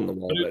 there's a hole in the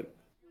wall, but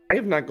I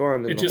have not gone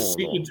in the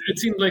hole. It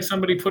seemed like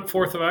somebody put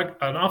forth an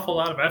awful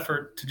lot of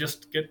effort to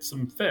just get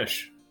some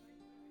fish,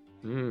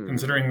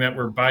 considering that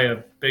we're by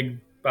a big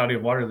body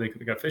of water they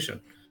could have got fish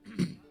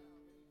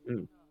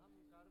in.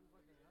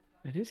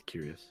 That is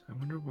curious. I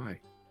wonder why.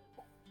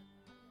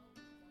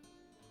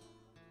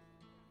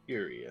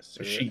 Curious.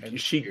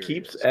 She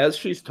keeps, as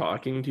she's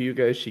talking to you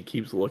guys, she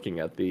keeps looking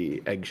at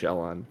the eggshell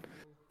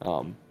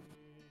on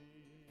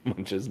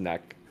Munch's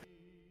neck.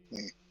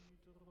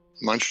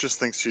 Munch just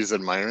thinks she's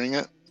admiring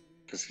it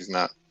because he's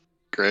not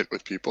great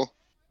with people.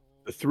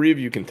 The three of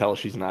you can tell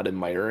she's not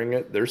admiring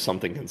it. There's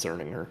something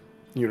concerning her.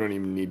 You don't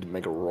even need to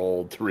make a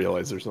roll to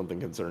realize there's something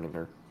concerning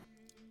her.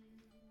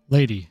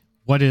 Lady,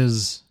 what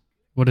is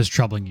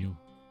troubling you?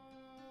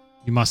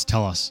 You must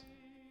tell us.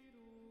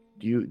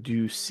 Do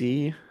you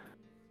see?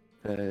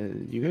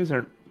 You guys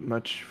aren't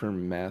much for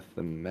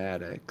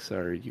mathematics,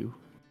 are you?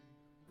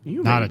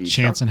 You Not may a be,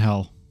 chance Chuck. in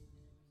hell.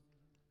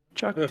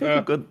 Chuck, take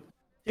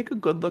a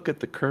good look at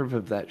the curve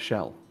of that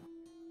shell.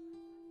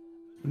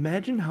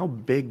 Imagine how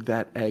big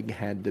that egg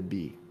had to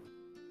be.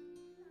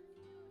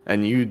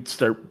 And you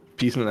start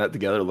piecing that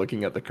together,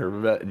 looking at the curve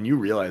of it, and you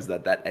realize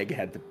that egg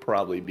had to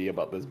probably be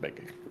about this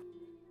big.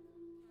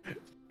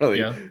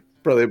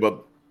 Probably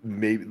about,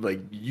 maybe, like,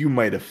 you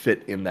might have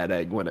fit in that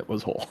egg when it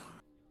was whole.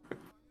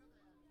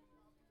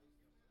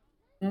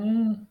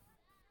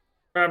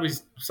 Probably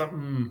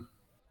something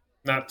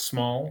not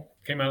small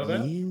came out of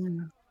that.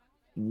 Yeah,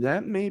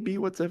 that may be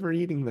what's ever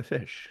eating the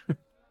fish.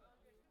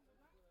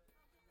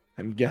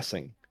 I'm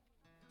guessing.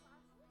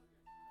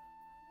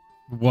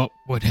 What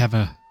would have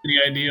a Any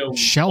idea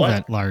shell what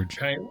that large?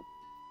 kind?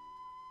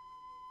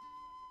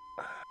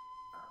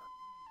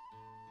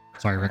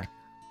 Sorry, Rick.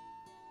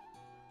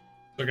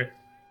 Okay.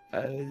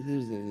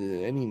 There's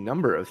any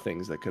number of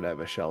things that could have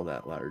a shell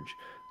that large.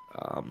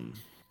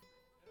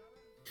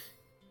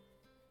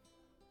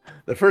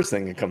 The first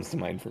thing that comes to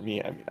mind for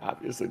me, I mean,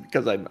 obviously,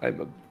 because I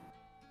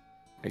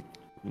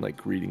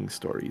like reading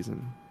stories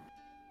and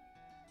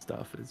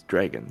stuff, is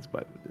dragons,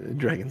 but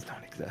dragons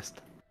don't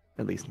exist.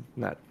 At least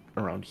not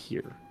around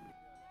here.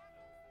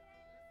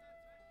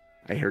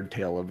 I heard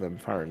tale of them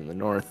far in the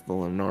north, the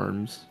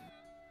Lenorms.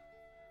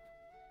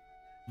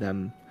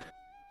 Them,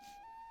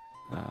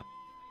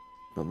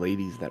 the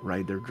ladies that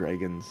ride their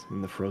dragons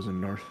in the frozen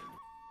north.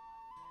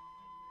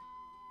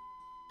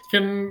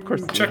 Can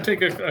course, Chuck yeah.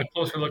 take a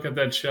closer look at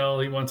that shell?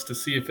 He wants to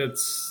see if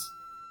it's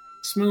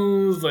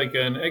smooth like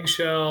an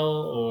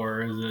eggshell,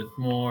 or is it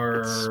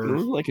more? It's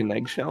smooth like an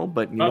eggshell,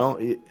 but Tough?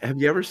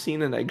 have you ever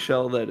seen an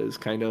eggshell that is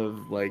kind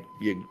of like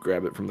you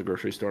grab it from the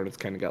grocery store and it's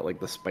kind of got like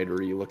the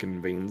spidery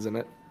looking veins in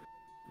it?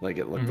 Like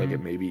it looked like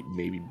it maybe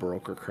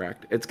broke or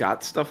cracked. It's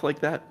got stuff like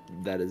that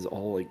that is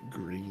all like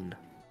green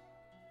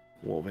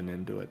woven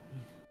into it.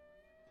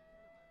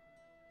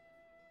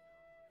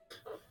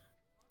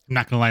 I'm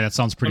not gonna lie, that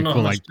sounds pretty I don't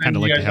know cool. how I'd much time kind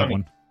of you like to guys have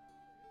wanna-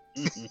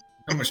 one.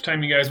 How much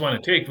time you guys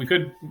want to take? We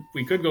could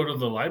go to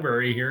the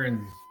library here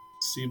and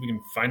see if we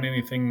can find any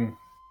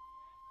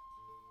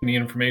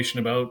information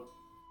about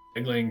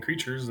egg-laying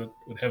creatures that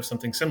would have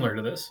something similar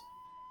to this.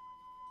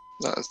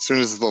 As soon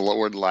as the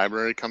word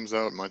library comes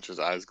out, Munch's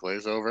eyes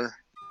glaze over.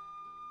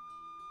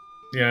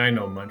 Yeah, I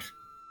know Munch.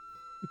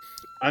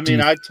 I Do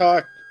mean,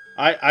 you-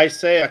 I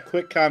say a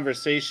quick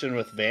conversation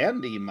with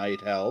Vandy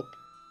might help.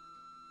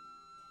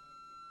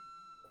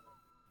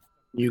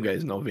 You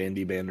guys know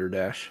Vandy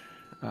Banderdash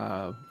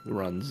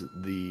runs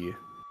the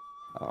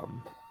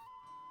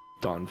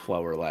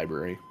Dawnflower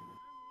Library.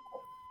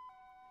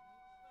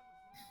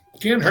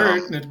 Can't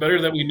hurt. It's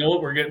better that we know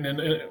what we're getting in,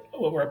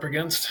 what we're up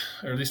against,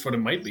 or at least what it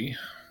might be.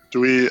 Do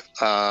we,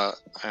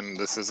 and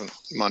this isn't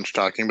Munch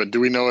talking, but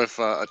do we know if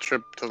a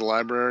trip to the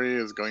library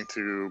is going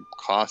to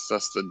cost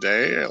us the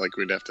day? Like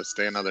we'd have to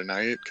stay another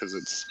night because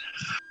it's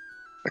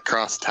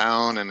across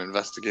town and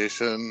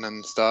investigation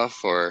and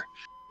stuff, or?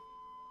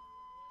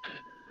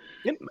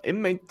 It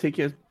might take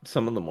you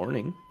some of the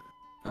morning.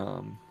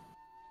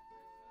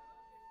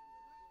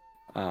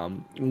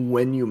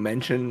 When you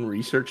mention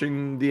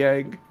researching the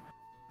egg,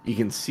 you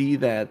can see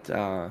that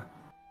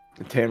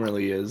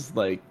Tamerley is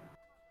like,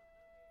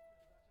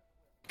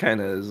 kind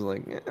of is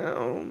like,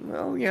 oh,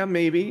 well, yeah,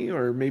 maybe,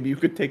 or maybe you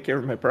could take care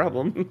of my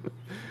problem.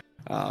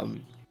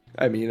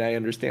 I mean, I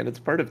understand it's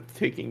part of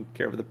taking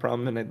care of the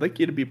problem, and I'd like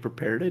you to be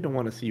prepared. I don't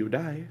want to see you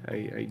die.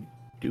 I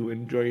do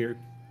enjoy your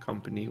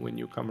company when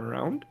you come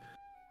around.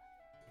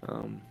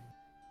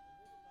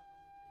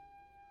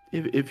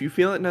 If you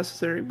feel it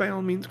necessary, by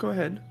all means, go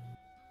ahead.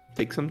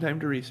 Take some time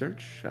to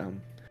research.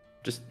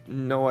 Just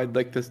know I'd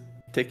like this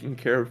taken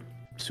care of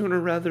sooner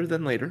rather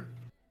than later.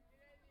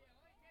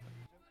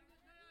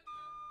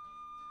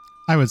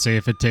 I would say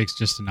if it takes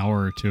just an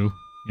hour or two,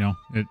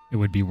 it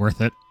would be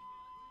worth it.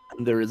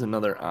 There is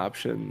another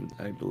option,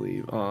 I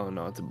believe. Oh,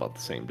 no, it's about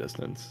the same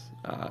distance.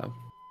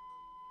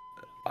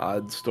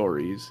 Odd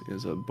Stories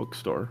is a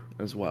bookstore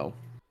as well.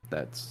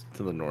 That's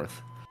to the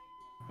north,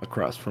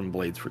 across from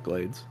Blades for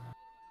Glades.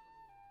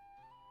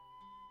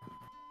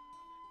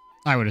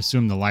 I would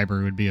assume the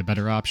library would be a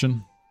better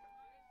option.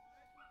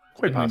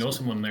 Quite And we know possible.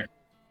 someone there.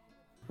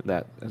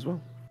 That as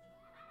well.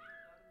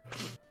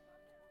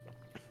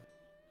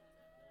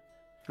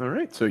 All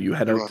right, so you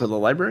head out to the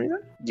library then?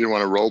 Do you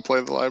want to role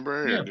play the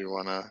library, Yeah. or do you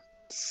want to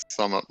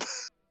sum up?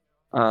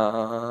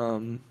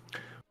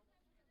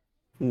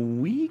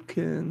 We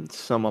can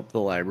sum up the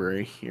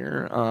library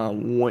here.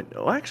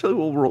 Actually,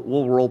 we'll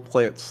role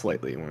play it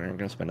slightly. We're not going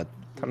to spend a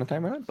ton of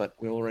time on it, but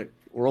we'll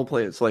role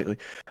play it slightly.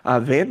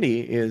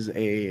 Vandy is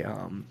a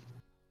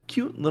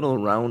cute little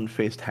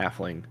round-faced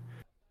halfling.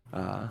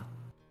 And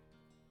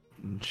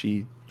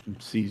she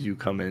sees you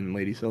come in,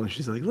 Lady Syl, and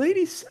she's like,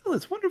 "Lady Syl,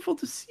 it's wonderful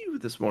to see you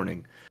this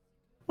morning.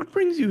 What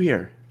brings you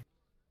here?"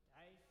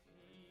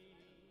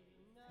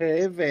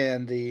 Hey,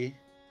 Vandy.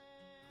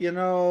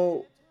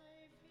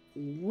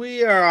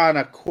 We are on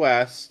a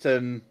quest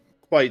and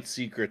quite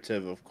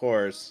secretive, of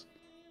course.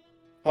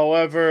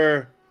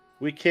 However,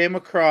 we came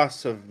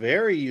across a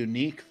very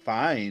unique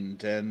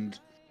find and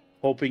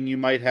hoping you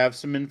might have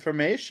some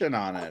information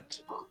on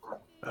it.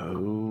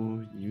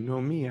 Oh, you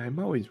know me. I'm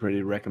always ready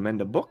to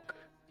recommend a book.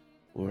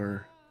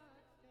 Or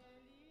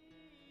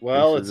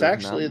Well, pieces it's of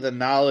actually knowledge. the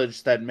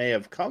knowledge that may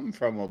have come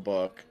from a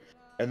book.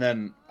 And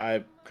then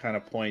I kind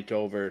of point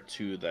over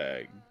to the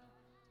egg.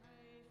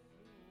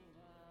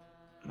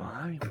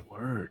 My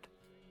word.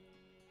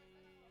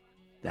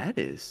 That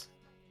is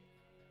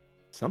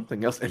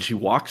something else. And she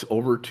walks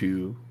over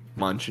to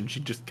Munch and she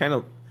just kind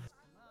of,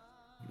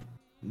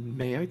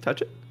 "May I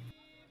touch it?"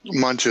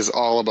 Munch is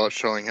all about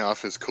showing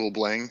off his cool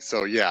bling,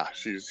 so yeah,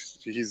 he's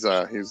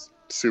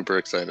super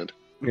excited.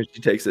 And she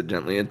takes it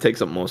gently and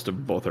takes up most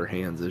of both her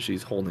hands as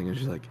she's holding it.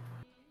 She's like,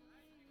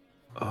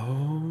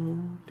 "Oh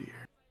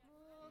dear.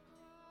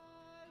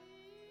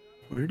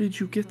 Where did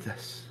you get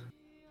this?"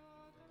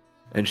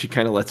 And she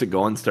kind of lets it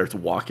go and starts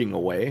walking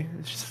away.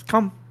 She says,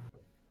 "Come."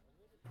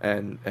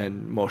 And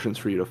motions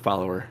for you to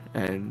follow her.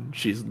 And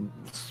she's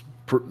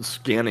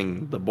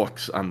scanning the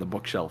books on the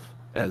bookshelf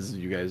as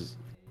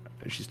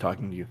she's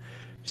talking to you.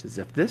 She says,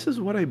 "If this is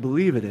what I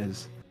believe it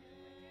is,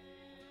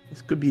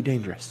 this could be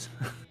dangerous."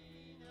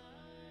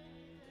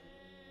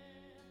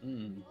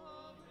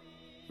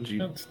 She,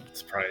 That's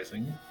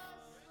surprising.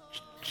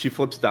 she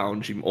flips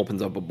down, she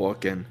opens up a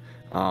book, and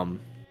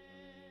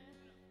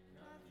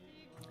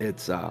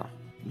it's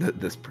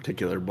this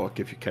particular book,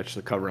 if you catch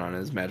the cover on it,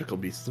 is Magical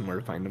Beasts and Where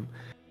to Find Them.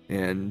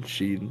 And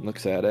she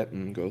looks at it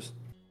and goes,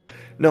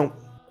 "No,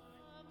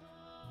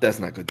 That's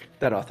not good.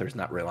 That author's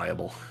not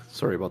reliable.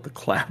 Sorry about the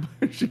clap.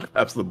 She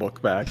claps the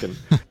book back and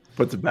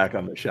puts it back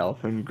on the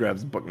shelf and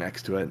grabs the book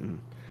next to it and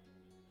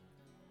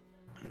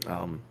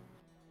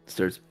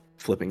starts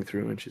flipping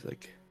through, and she's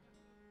like,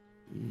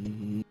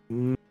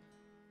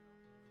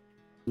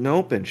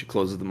 nope. And she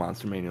closes the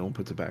monster manual and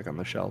puts it back on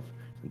the shelf.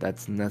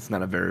 That's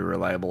not a very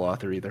reliable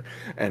author either.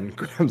 And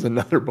grabs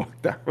another book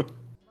down.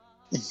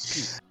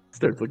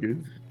 Starts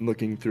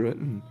looking through it,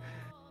 and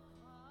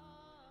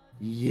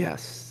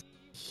yes,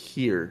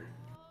 here,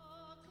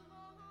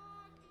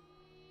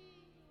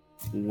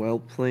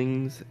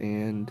 whelplings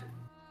and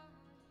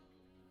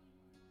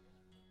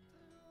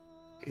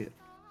it.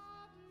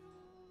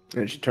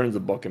 And she turns the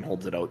book and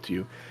holds it out to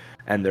you,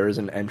 and there is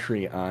an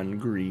entry on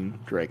green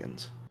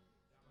dragons,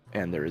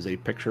 and there is a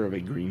picture of a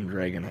green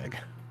dragon egg,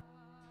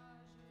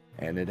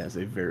 and it has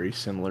a very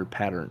similar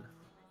pattern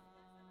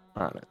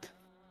on it.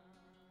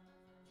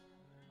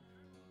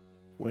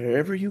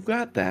 Wherever you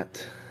got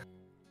that,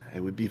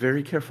 I would be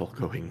very careful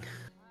going.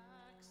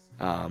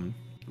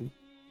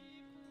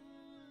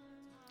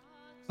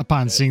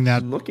 Upon seeing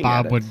that, Looking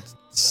Bob at would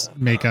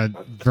make a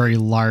very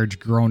large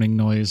groaning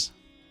noise.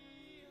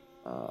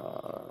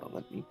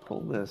 Let me pull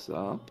this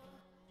up.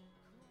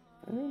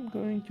 I'm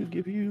going to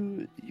give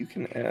you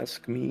can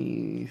ask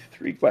me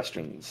 3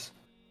 questions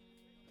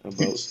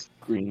about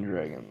green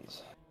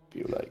dragons, if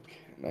you like.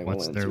 And I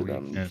What's will their answer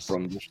them weakness?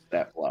 from the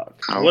stat block.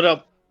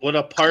 Would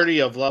a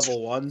party of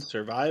level 1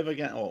 survive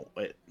again? Oh,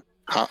 wait.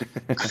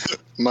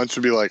 Munch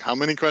would be like, how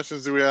many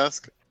questions do we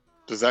ask?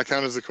 Does that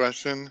count as a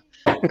question?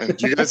 And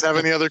do you guys have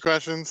any other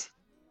questions?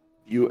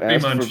 You Pretty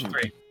asked much for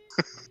 3.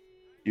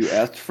 you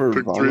asked for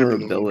Pick 3 of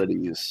them.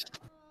 vulnerabilities.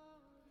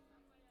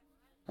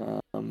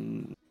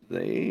 Let's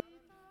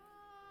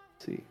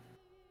see.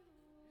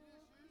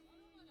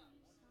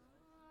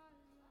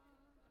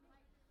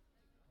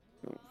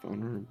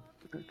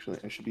 Actually,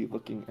 I should be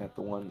looking at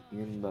the one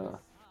in the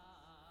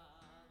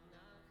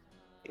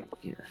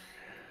here,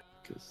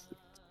 because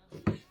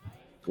it's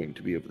going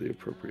to be of the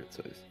appropriate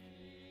size.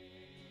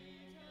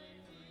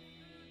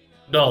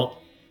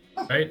 Adult,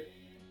 right?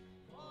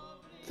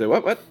 Say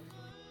what?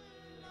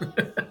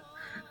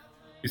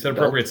 You said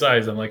appropriate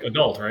size. I'm like,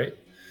 adult, right?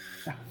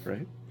 Yeah,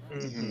 right.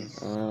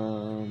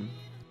 Mm-hmm.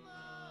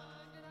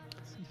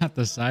 Not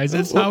the size,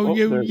 it's how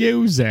you there's-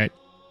 use it.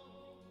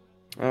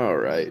 All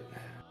right.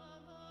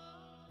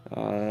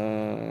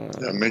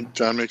 Yeah,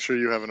 make sure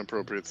you have an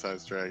appropriate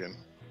sized dragon.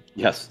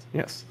 Yes,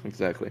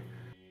 exactly.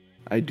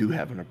 I do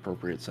have an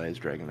appropriate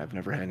sized dragon. I've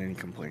never had any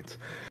complaints.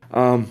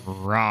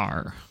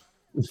 Rawr.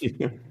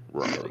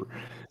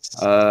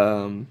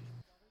 Rawr.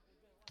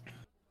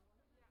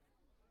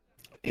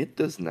 It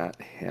does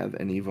not have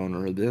any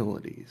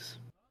vulnerabilities.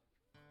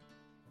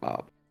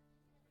 Bob.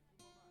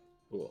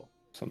 Cool.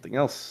 Something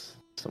else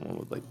someone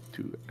would like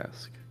to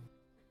ask.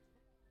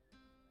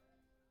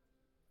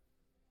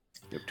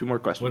 You have 2 more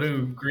questions. What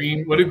do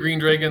green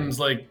dragons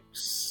like?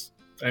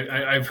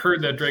 I've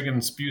heard that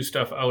dragons spew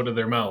stuff out of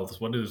their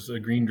mouths. What does a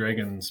green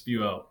dragon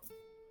spew out?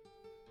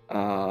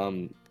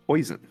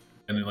 Poison.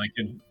 And then, like,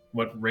 in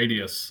what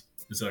radius?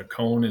 Is it a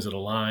cone? Is it a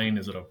line?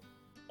 Is it a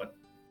what?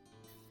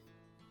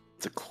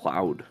 It's a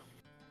cloud.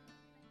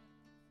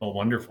 Oh,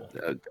 wonderful!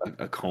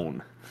 A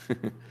cone.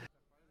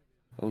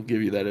 I'll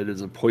give you that. It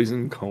is a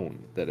poison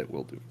cone that it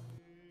will do.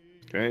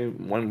 Okay,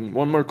 one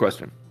more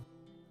question.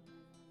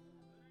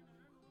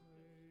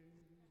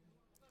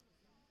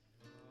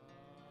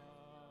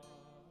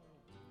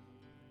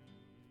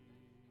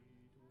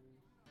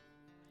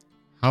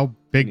 How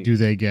big do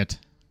they get?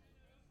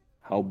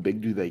 How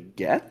big do they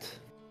get?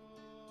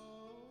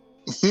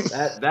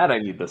 that I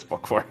need this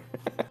book for.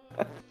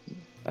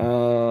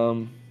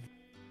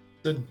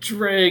 The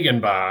dragon,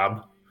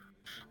 Bob.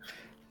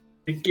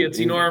 It gets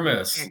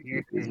enormous.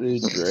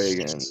 It's a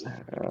dragon,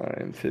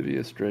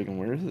 amphibious dragon.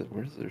 Where is it?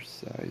 Where's their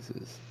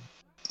sizes?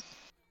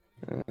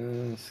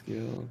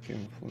 Skill,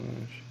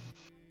 camouflage.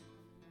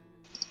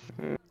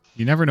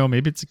 You never know.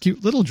 Maybe it's a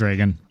cute little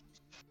dragon.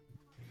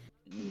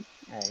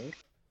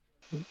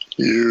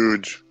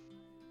 Huge.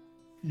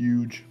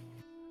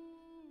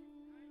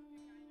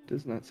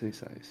 Does not say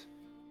size.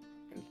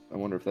 I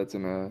wonder if that's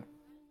in a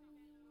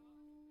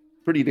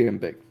pretty damn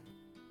big.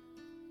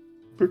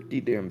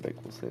 Pretty damn big.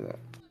 We'll say that.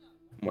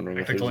 I'm wondering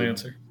Technical if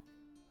answer.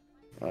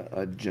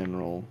 a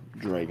general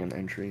dragon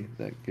entry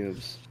that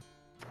gives.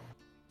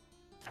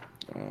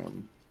 I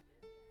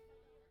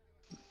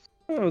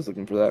was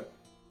looking for that.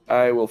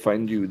 I will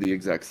find you the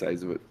exact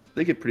size of it.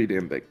 They get pretty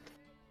damn big.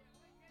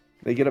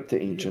 They get up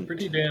to ancient.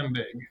 Pretty damn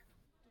big.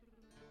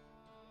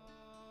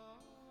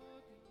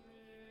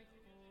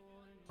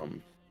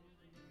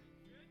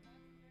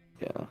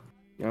 Yeah,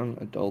 young,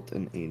 adult,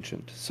 and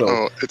ancient.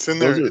 So it's in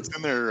there. It's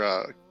in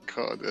their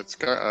code. It's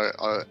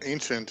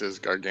ancient is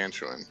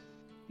gargantuan.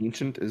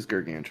 Ancient is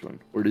gargantuan.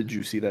 Where did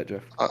you see that,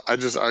 Jeff? I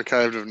just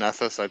archived of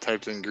Nethys. I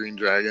typed in green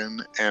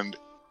dragon, and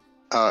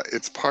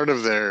it's part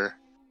of their.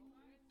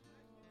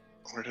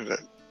 Where did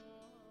it?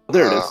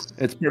 There it is.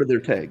 It's part of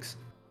their tags.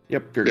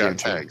 Yep,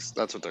 gargantuan. Yeah, tags.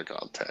 That's what they're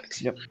called.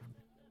 Tags. Yep.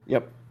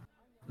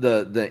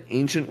 The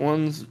ancient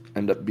ones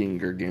end up being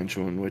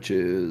gargantuan, which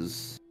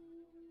is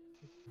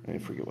I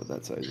forget what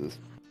that size is.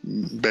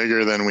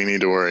 Bigger than we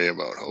need to worry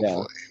about,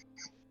 hopefully.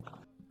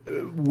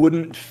 It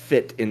wouldn't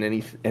fit in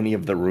any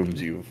of the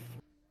rooms you've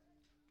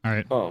All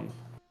right.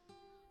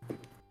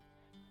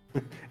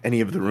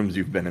 any of the rooms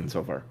you've been in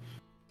so far.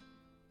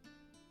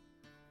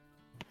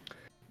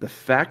 The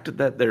fact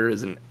that there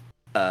is an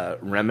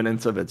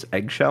remnants of its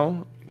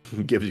eggshell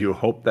gives you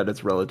hope that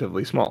it's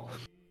relatively small.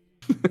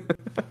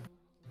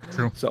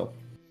 True. So,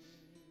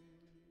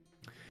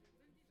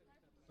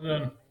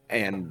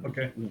 and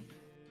Okay.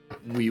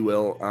 we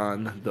will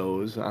on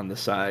those on the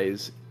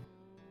size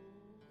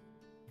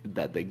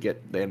that they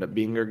end up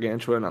being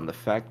gargantuan, on the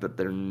fact that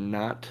they're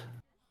not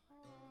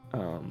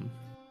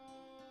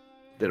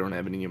they don't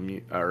have any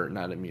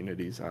not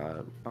immunities,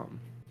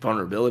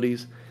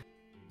 vulnerabilities,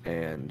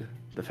 and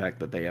the fact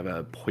that they have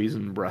a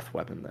poison breath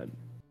weapon that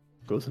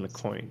goes in a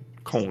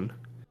cone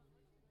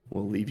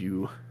will leave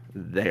you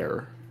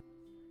there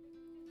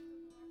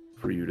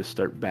for you to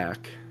start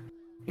back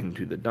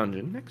into the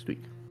dungeon next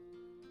week.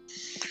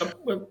 Chuck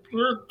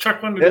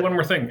wanted to do one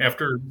more thing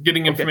after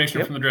getting information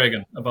yep. from the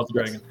dragon about the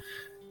dragon,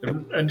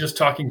 and just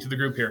talking to the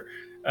group here.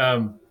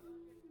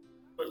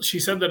 She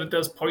said that it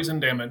does poison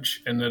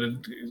damage and that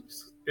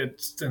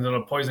it's in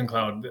a poison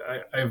cloud.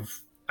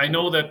 I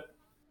know that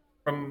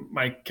from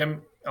my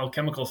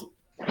alchemical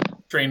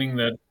training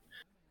that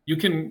you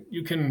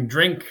can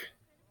drink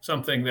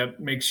something that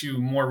makes you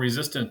more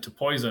resistant to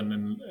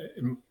poison,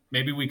 and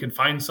maybe we could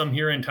find some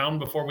here in town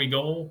before we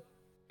go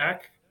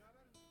back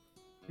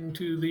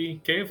into the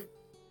cave.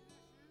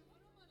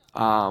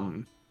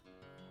 It's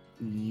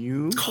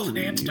called an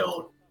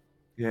antidote.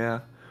 Yeah.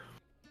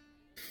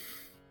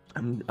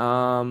 I'm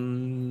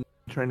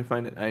trying to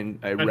find it. I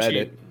read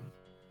it.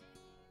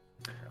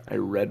 I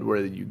read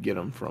where you get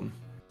them from,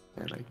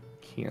 and I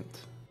can't.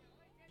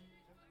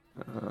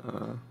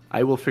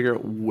 I will figure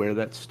out where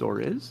that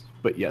store is.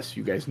 But yes,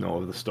 you guys know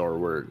of the store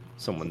where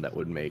someone that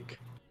would make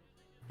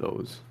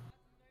those.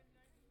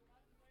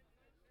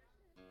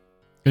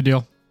 Good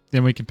deal.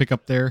 Then we can pick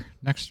up there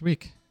next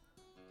week.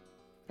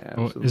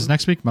 Absolutely. Is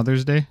next week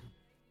Mother's Day?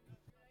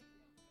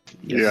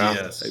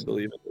 Yes. I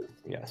believe it is.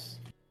 Yes.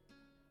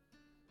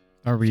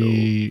 Are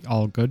we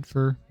all good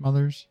for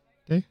Mother's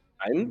Day?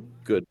 I'm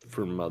good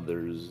for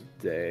Mother's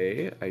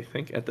Day. I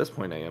think at this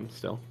point I am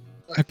still.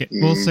 Okay,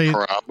 we'll say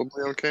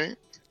probably okay.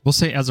 We'll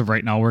say as of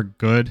right now we're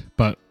good,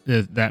 but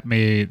we'll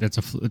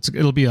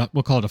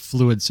call it a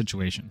fluid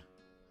situation.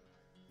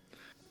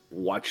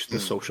 Watch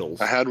the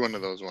socials. I had one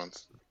of those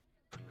once.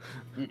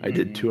 I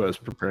did too. I was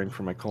preparing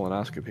for my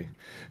colonoscopy.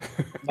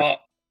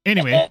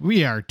 Anyway,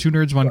 we are Two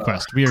Nerds One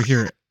Quest. We are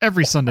here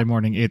every Sunday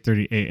morning,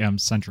 8:30 a.m.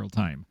 Central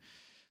Time.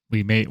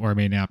 We may or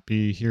may not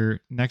be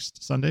here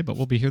next Sunday, but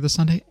we'll be here the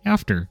Sunday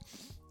after.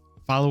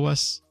 Follow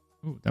us.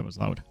 Ooh, that was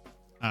loud.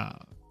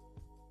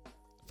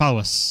 Follow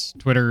us.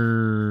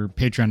 Twitter,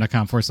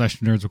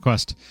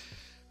 patreon.com/nerdsrequest.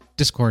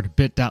 Discord,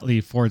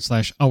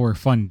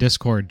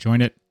 bit.ly/OurFunDiscord.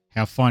 Join it.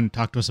 Have fun.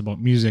 Talk to us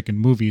about music and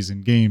movies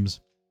and games.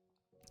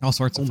 All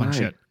sorts of fun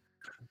shit.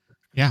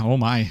 Yeah, oh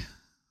my.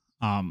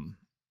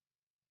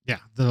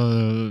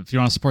 If you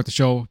want to support the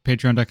show,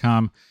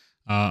 patreon.com.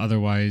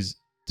 Otherwise,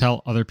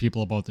 tell other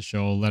people about the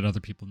show. Let other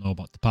people know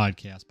about the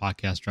podcast.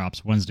 Podcast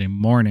drops Wednesday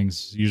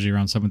mornings, usually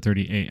around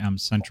 7:30 a.m.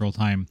 Central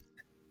Time.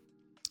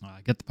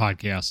 Get the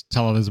podcast.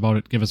 Tell others about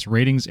it. Give us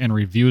ratings and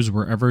reviews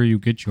wherever you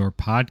get your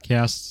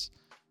podcasts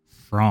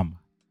from.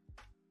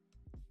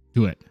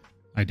 Do it.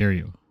 I dare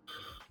you.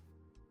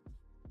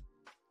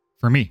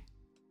 For me.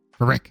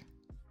 For Rick.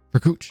 For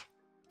Cooch.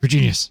 For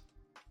Genius.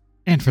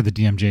 And for the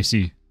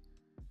DMJC.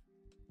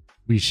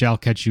 We shall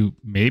catch you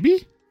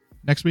maybe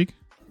next week.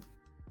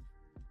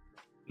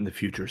 In the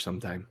future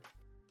sometime.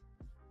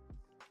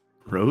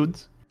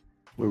 Roads?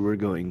 Where we're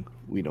going,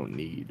 we don't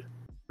need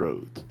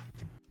roads.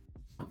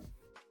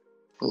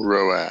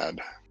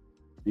 Road.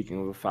 Speaking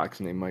of a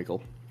fox named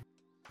Michael.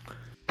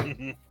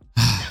 And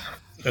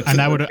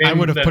I would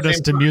have put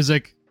us to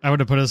music. I would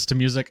have put us to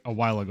music a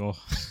while ago.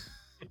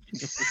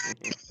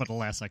 But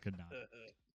alas, I could not.